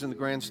serve, he's in the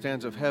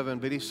grandstands of heaven,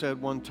 but he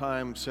said one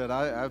time,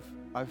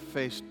 I've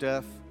faced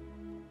death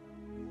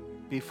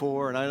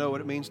before, and I know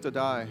what it means to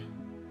die.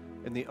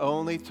 And the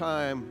only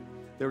time,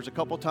 there was a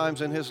couple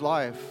times in his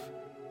life,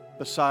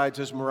 besides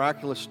his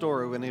miraculous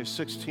story when he was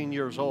 16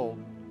 years old,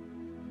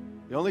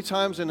 the only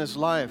times in his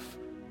life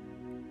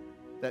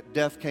that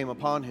death came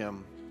upon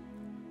him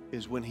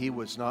is when he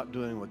was not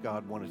doing what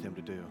God wanted him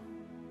to do.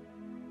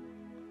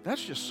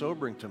 That's just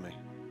sobering to me.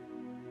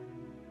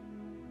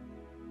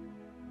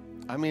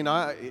 I mean,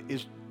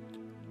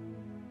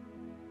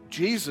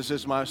 Jesus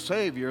is my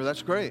Savior,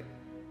 that's great.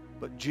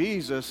 But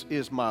Jesus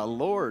is my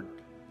Lord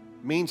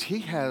means He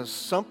has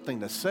something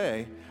to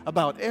say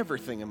about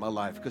everything in my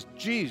life, because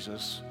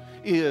Jesus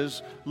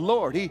is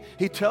Lord.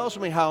 He tells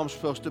me how I'm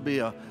supposed to be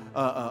a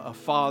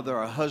father,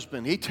 a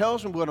husband. He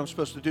tells me what I'm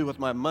supposed to do with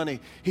my money.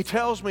 He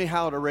tells me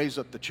how to raise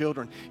up the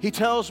children. He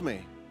tells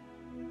me.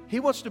 He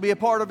wants to be a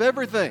part of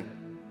everything.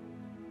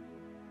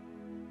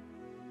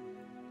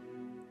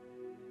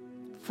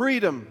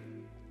 Freedom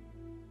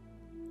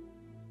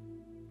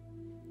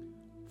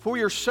for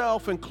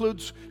yourself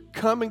includes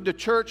coming to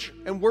church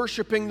and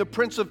worshiping the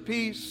Prince of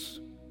Peace.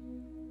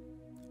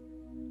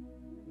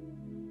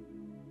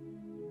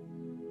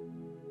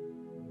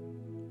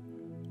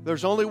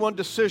 There's only one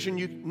decision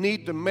you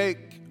need to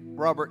make,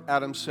 Robert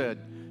Adams said.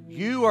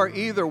 You are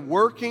either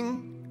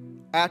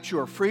working at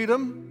your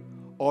freedom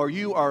or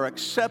you are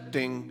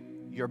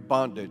accepting your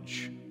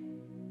bondage.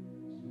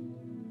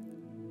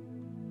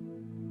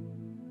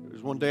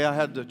 There's one day I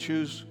had to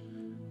choose.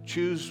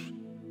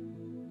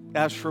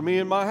 As for me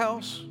and my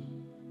house,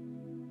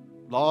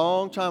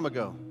 long time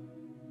ago,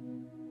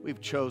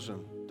 we've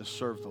chosen to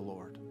serve the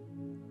Lord.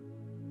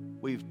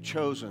 We've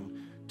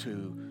chosen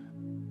to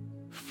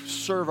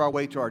serve our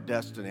way to our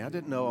destiny. I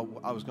didn't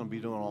know I was going to be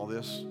doing all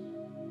this.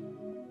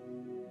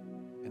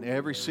 And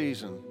every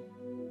season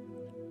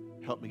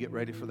helped me get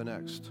ready for the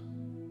next.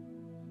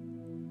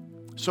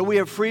 So we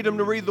have freedom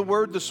to read the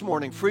Word this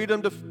morning,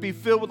 freedom to be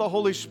filled with the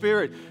Holy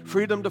Spirit,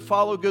 freedom to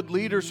follow good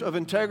leaders of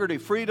integrity,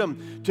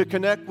 freedom to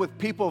connect with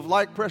people of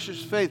like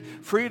precious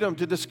faith, freedom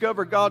to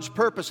discover God's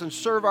purpose and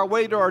serve our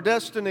way to our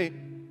destiny.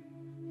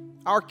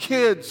 Our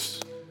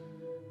kids.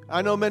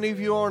 I know many of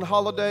you are on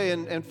holiday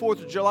and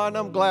 4th of July, and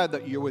I'm glad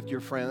that you're with your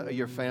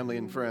family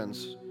and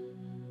friends.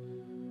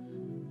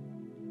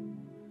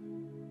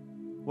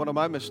 One of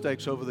my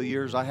mistakes over the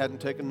years, I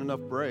hadn't taken enough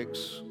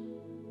breaks.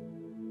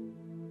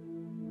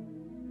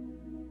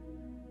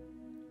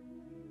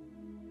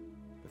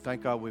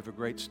 Thank God we have a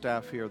great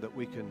staff here that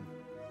we can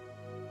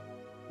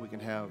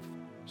have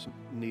some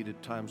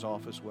needed times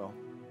off as well.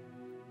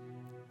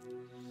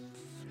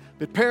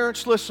 But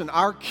parents, listen,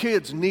 our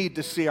kids need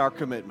to see our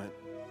commitment.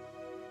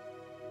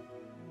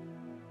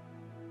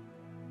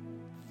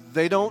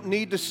 They don't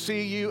need to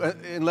see you,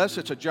 unless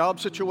it's a job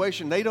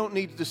situation, they don't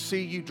need to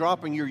see you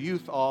dropping your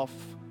youth off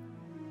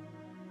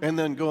and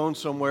then going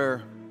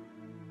somewhere,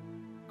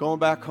 going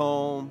back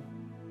home.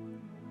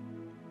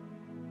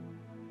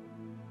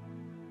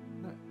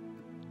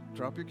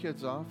 Drop your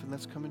kids off and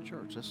let's come in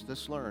church.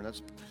 Let's learn.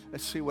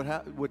 Let's see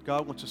what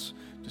God wants us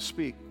to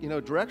speak. You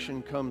know,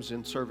 direction comes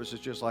in services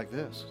just like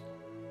this.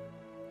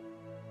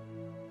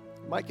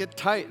 It might get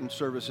tight in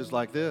services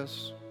like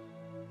this.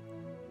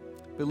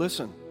 But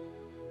listen,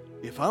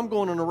 if I'm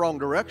going in the wrong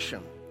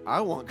direction,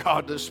 I want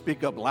God to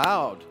speak up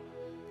loud.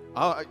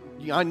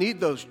 I need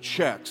those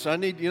checks. I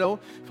need,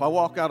 if I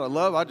walk out of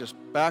love, I just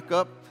back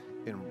up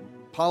and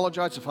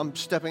apologize if I'm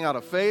stepping out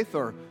of faith.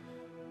 Or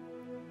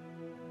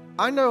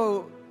I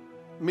know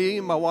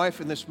me, my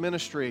wife in this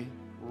ministry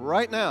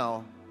right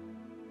now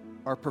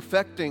are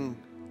perfecting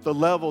the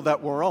level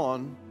that we're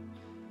on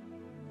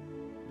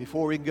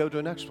before we can go to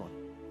the next one.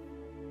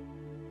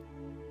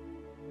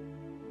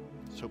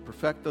 So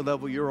perfect the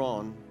level you're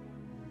on.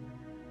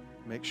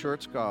 Make sure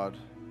it's God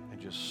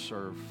and just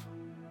serve.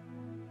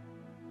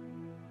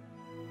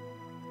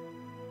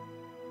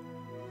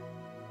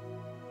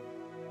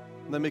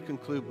 Let me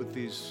conclude with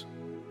these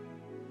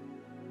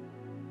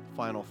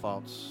final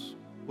thoughts.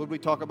 What did we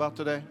talk about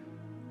today?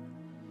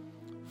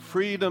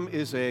 Freedom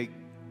is a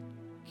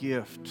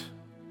gift,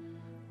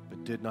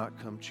 but did not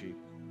come cheap.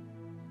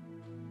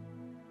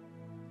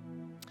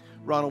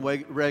 Ronald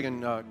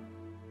Reagan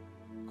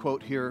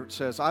quote here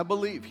says,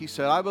 he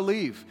said, I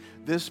believe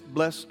this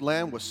blessed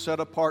land was set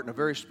apart in a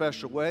very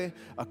special way,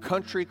 a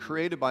country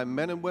created by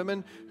men and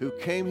women who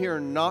came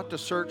here not to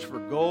search for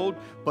gold,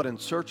 but in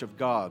search of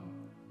God.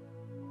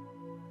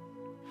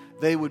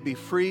 They would be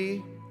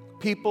free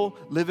people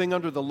living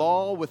under the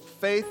law with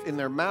faith in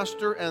their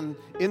master and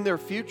in their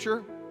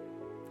future.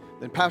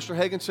 Then Pastor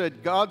Hagin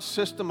said, God's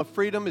system of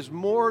freedom is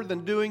more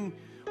than doing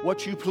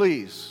what you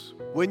please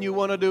when you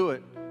want to do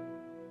it.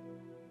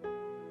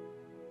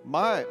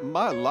 My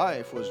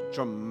life was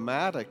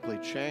dramatically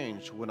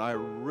changed when I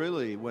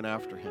really went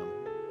after Him.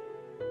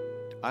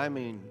 I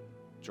mean,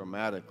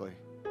 dramatically.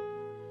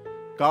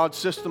 God's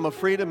system of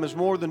freedom is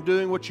more than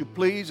doing what you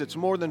please. It's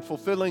more than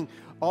fulfilling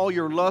all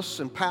your lusts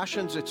and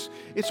passions.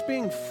 It's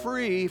being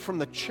free from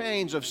the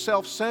chains of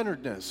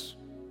self-centeredness.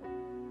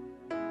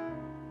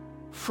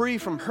 Free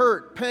from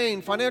hurt,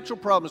 pain, financial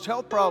problems,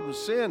 health problems,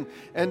 sin,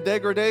 and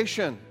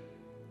degradation.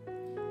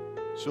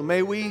 So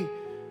may we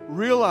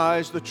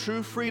realize the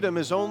true freedom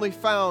is only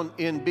found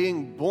in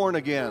being born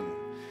again,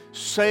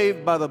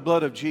 saved by the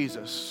blood of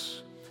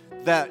Jesus,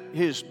 that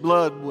His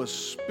blood was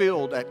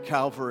spilled at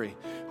Calvary.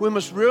 We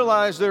must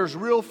realize there's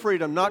real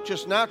freedom, not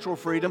just natural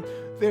freedom.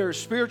 There's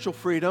spiritual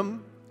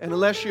freedom, and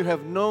unless you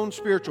have known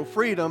spiritual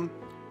freedom,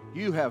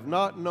 you have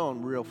not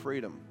known real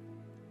freedom.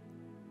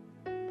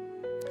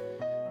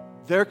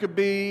 There could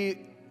be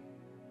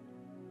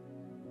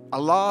a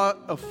lot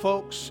of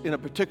folks in a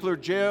particular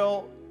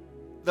jail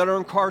that are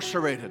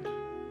incarcerated,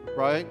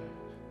 right?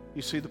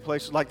 You see the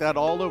places like that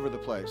all over the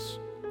place.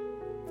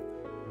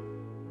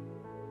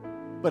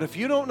 But if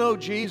you don't know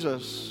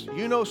Jesus,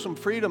 you know some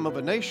freedom of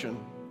a nation,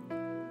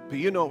 but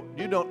you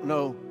don't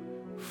know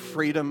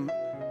freedom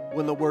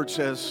when the Word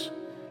says,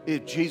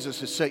 if Jesus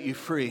has set you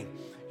free,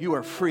 you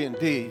are free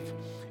indeed.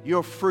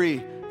 You're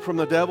free from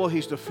the devil,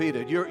 he's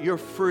defeated. You're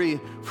free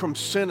from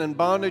sin and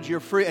bondage. You're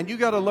free. And you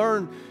got to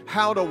learn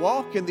how to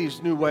walk in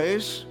these new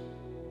ways.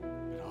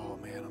 But, oh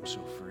man, I'm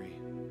so free.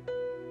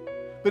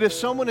 But if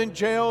someone in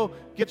jail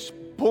gets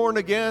born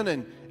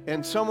again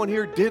and someone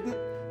here didn't,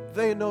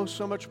 they know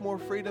so much more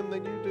freedom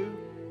than you do.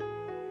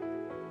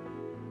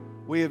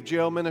 We have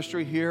jail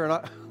ministry here,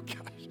 and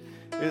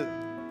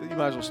you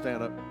might as well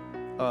stand up.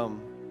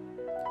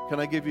 Can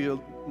I give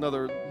you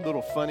another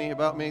little funny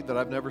about me that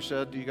I've never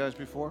said to you guys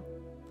before?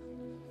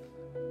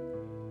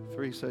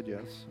 3 said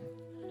yes.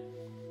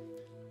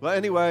 Well,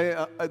 anyway,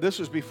 this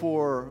was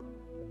before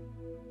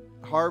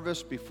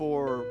Harvest,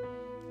 before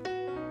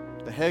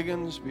the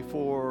Hagins,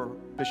 before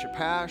Bishop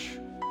Hash.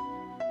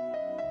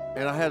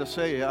 And I had to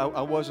say,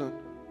 I wasn't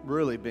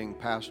really being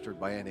pastored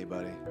by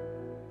anybody.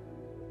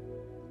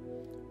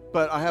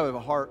 But I have a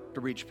heart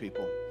to reach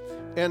people.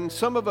 And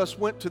some of us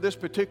went to this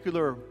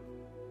particular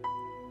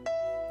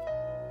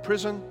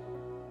prison.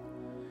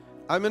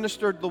 I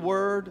ministered the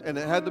Word, and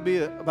it had to be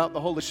about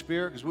the Holy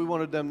Spirit because we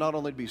wanted them not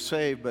only to be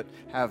saved, but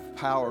have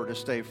power to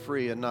stay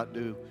free and not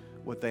do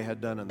what they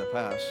had done in the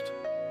past.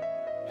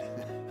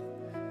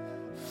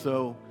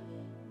 So,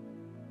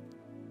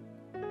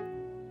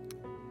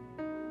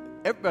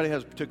 everybody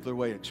has a particular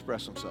way to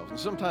express themselves, and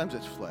sometimes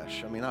it's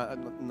flesh. I mean,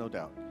 no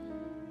doubt.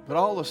 But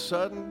all of a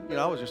sudden,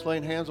 I was just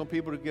laying hands on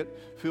people to get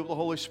filled with the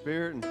Holy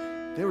Spirit,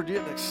 and they were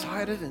getting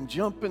excited and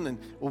jumping, and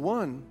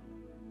one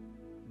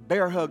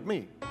bear hugged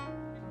me.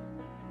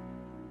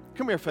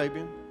 Come here,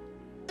 Fabian.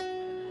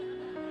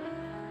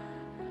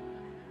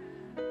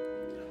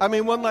 I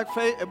mean, one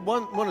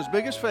as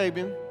big as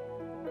Fabian.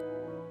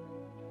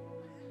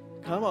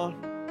 Come on.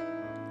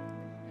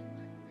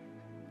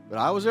 But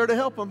I was there to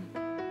help him.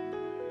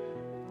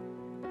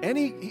 And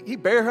he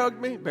bear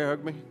hugged me.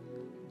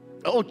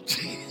 Oh,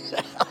 geez.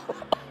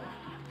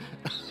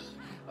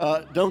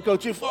 Don't go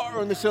too far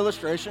on this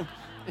illustration.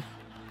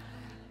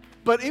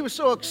 But he was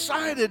so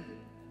excited,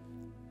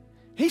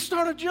 he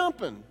started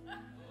jumping.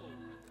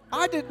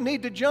 I didn't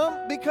need to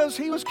jump because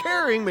he was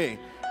carrying me,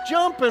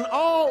 jumping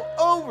all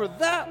over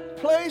that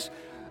place.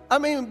 I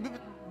mean,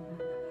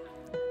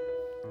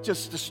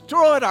 just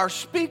destroyed our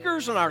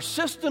speakers and our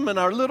system and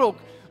our little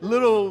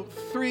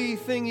 3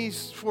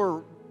 thingies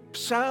for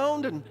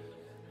sound. And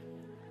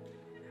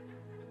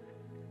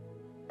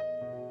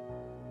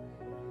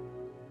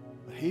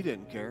but he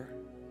didn't care.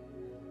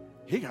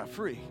 He got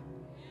free.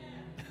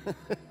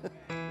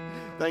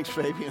 Thanks,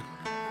 Fabian.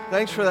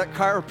 Thanks for that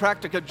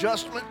chiropractic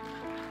adjustment.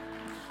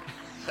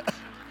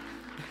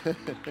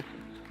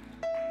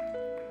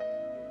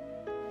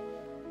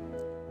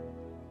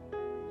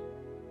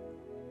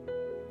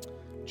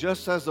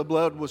 Just as the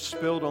blood was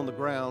spilled on the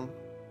ground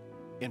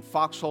in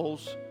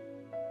foxholes,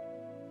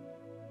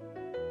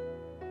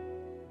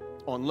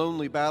 on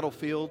lonely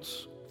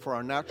battlefields for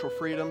our natural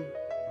freedom,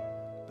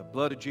 the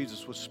blood of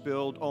Jesus was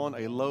spilled on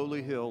a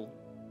lowly hill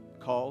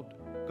called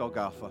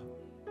Golgotha.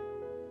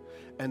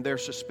 And there,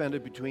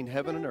 suspended between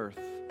heaven and earth,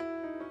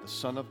 the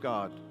Son of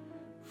God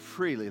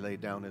freely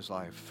laid down his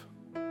life.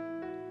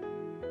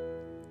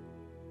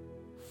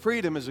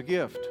 Freedom is a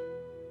gift.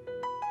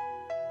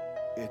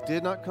 It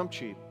did not come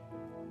cheap.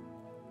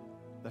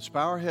 Let's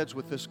bow our heads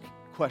with this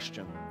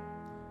question.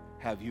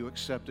 Have you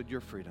accepted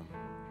your freedom?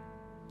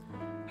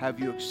 Have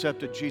you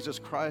accepted Jesus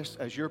Christ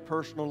as your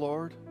personal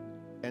Lord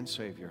and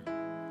Savior?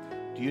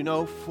 Do you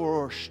know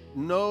for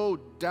no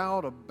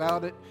doubt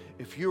about it,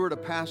 if you were to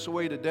pass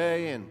away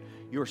today and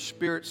your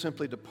spirit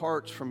simply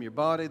departs from your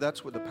body,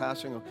 that's what the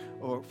passing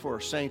for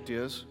a saint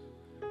is.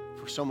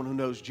 For someone who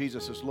knows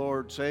Jesus as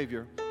Lord,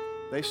 Savior,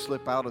 they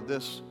slip out of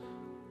this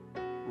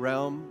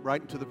realm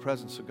right into the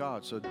presence of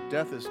God. So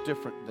death is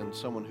different than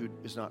someone who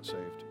is not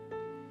saved.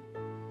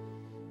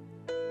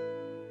 I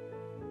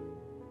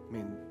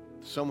mean,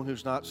 someone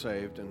who's not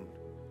saved, and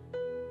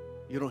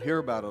you don't hear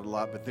about it a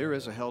lot, but there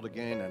is a hell to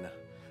gain, and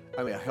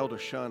a hell to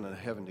shun and a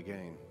heaven to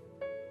gain.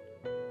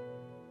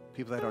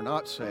 People that are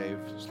not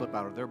saved slip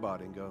out of their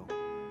body and go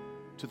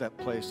to that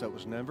place that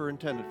was never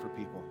intended for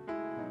people,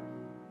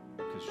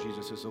 because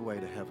Jesus is the way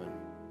to heaven.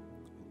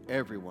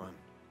 Everyone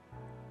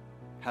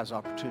has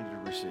opportunity to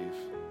receive,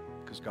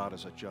 because God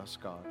is a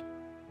just God.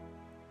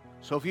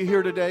 So if you're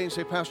here today and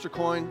say, Pastor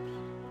Coyne,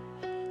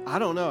 I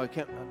don't know,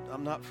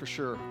 I'm not for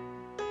sure.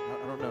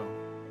 I don't know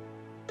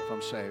if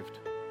I'm saved.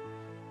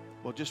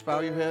 Well, just bow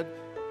your head.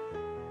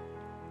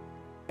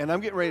 And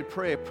I'm getting ready to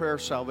pray a prayer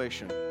of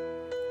salvation.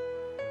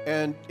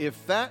 And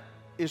if that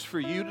is for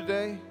you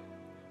today,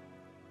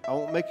 I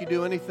won't make you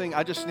do anything.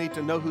 I just need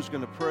to know who's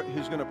going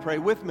to pray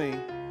with me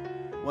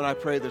when I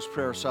pray this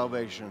prayer of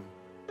salvation.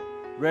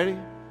 Ready?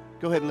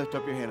 Go ahead and lift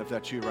up your hand if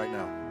that's you right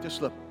now.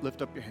 Just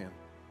lift up your hand.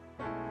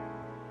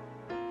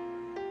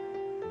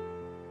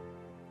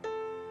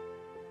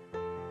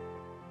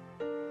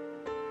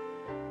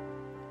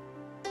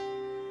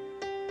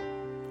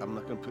 I'm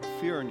not going to put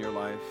fear in your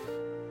life.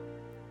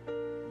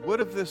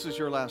 What if this is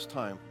your last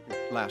time,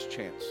 last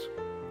chance,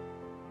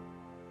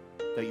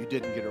 that you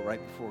didn't get it right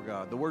before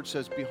God? The Word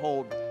says,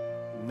 behold,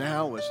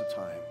 now is the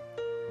time.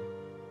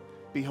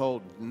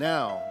 Behold,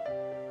 now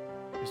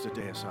is the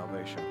day of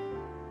salvation.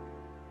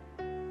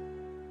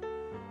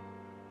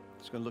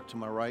 Just going to look to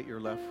my right, your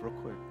left, real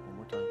quick. One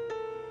more time.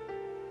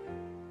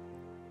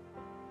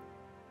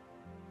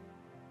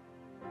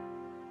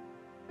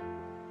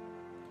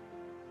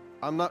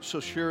 I'm not so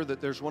sure that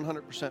there's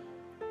 100%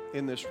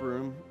 in this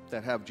room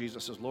that have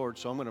Jesus as Lord,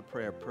 so I'm going to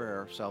pray a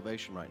prayer of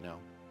salvation right now.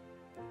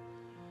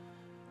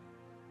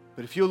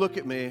 But if you look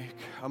at me,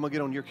 I'm going to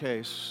get on your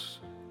case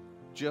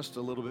just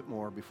a little bit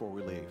more before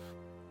we leave.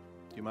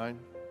 Do you mind?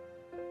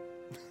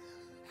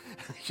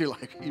 You're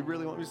like, you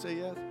really want me to say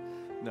yes?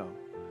 No.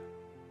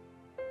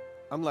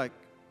 I'm like,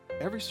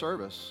 every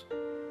service,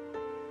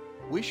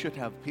 we should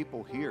have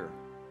people here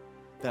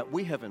that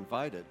we have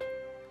invited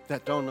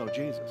that don't know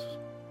Jesus.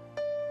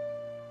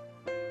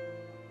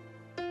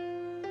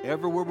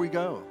 Everywhere we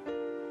go,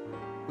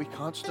 we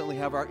constantly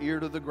have our ear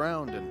to the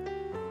ground and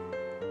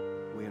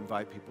we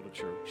invite people to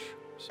church.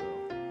 So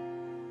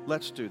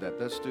let's do that.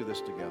 Let's do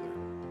this together.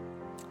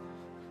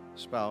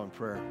 Let's bow in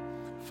prayer.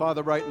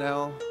 Father, right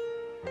now,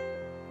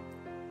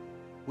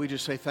 we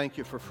just say thank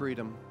you for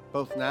freedom,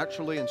 both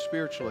naturally and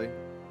spiritually.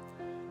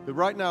 But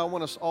right now, I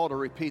want us all to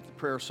repeat the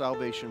prayer of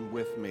salvation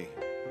with me.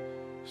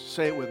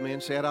 Say it with me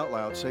and say it out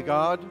loud. Say,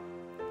 God,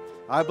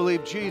 I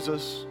believe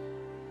Jesus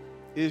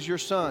is your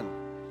Son.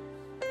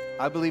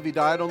 I believe he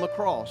died on the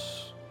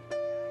cross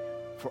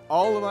for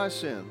all of my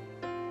sin.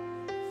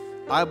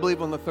 I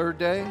believe on the third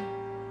day,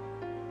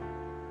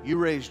 you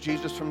raised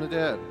Jesus from the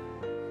dead.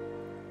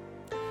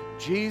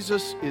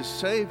 Jesus is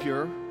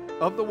Savior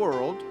of the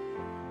world.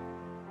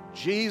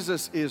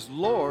 Jesus is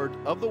Lord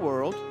of the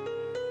world.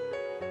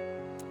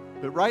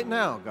 But right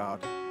now,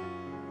 God,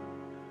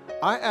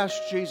 I ask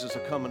Jesus to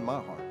come in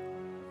my heart.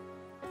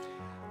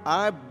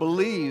 I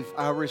believe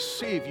I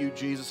receive you,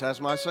 Jesus,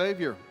 as my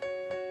Savior.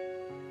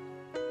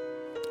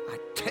 I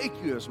take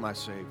you as my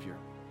Savior.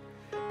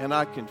 And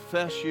I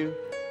confess you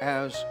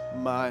as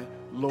my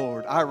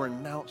Lord. I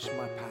renounce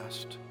my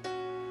past.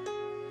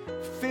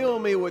 Fill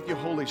me with your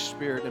Holy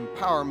Spirit.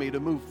 Empower me to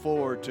move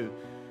forward, to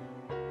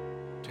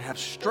have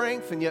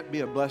strength and yet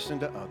be a blessing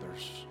to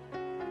others.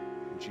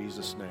 In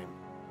Jesus' name.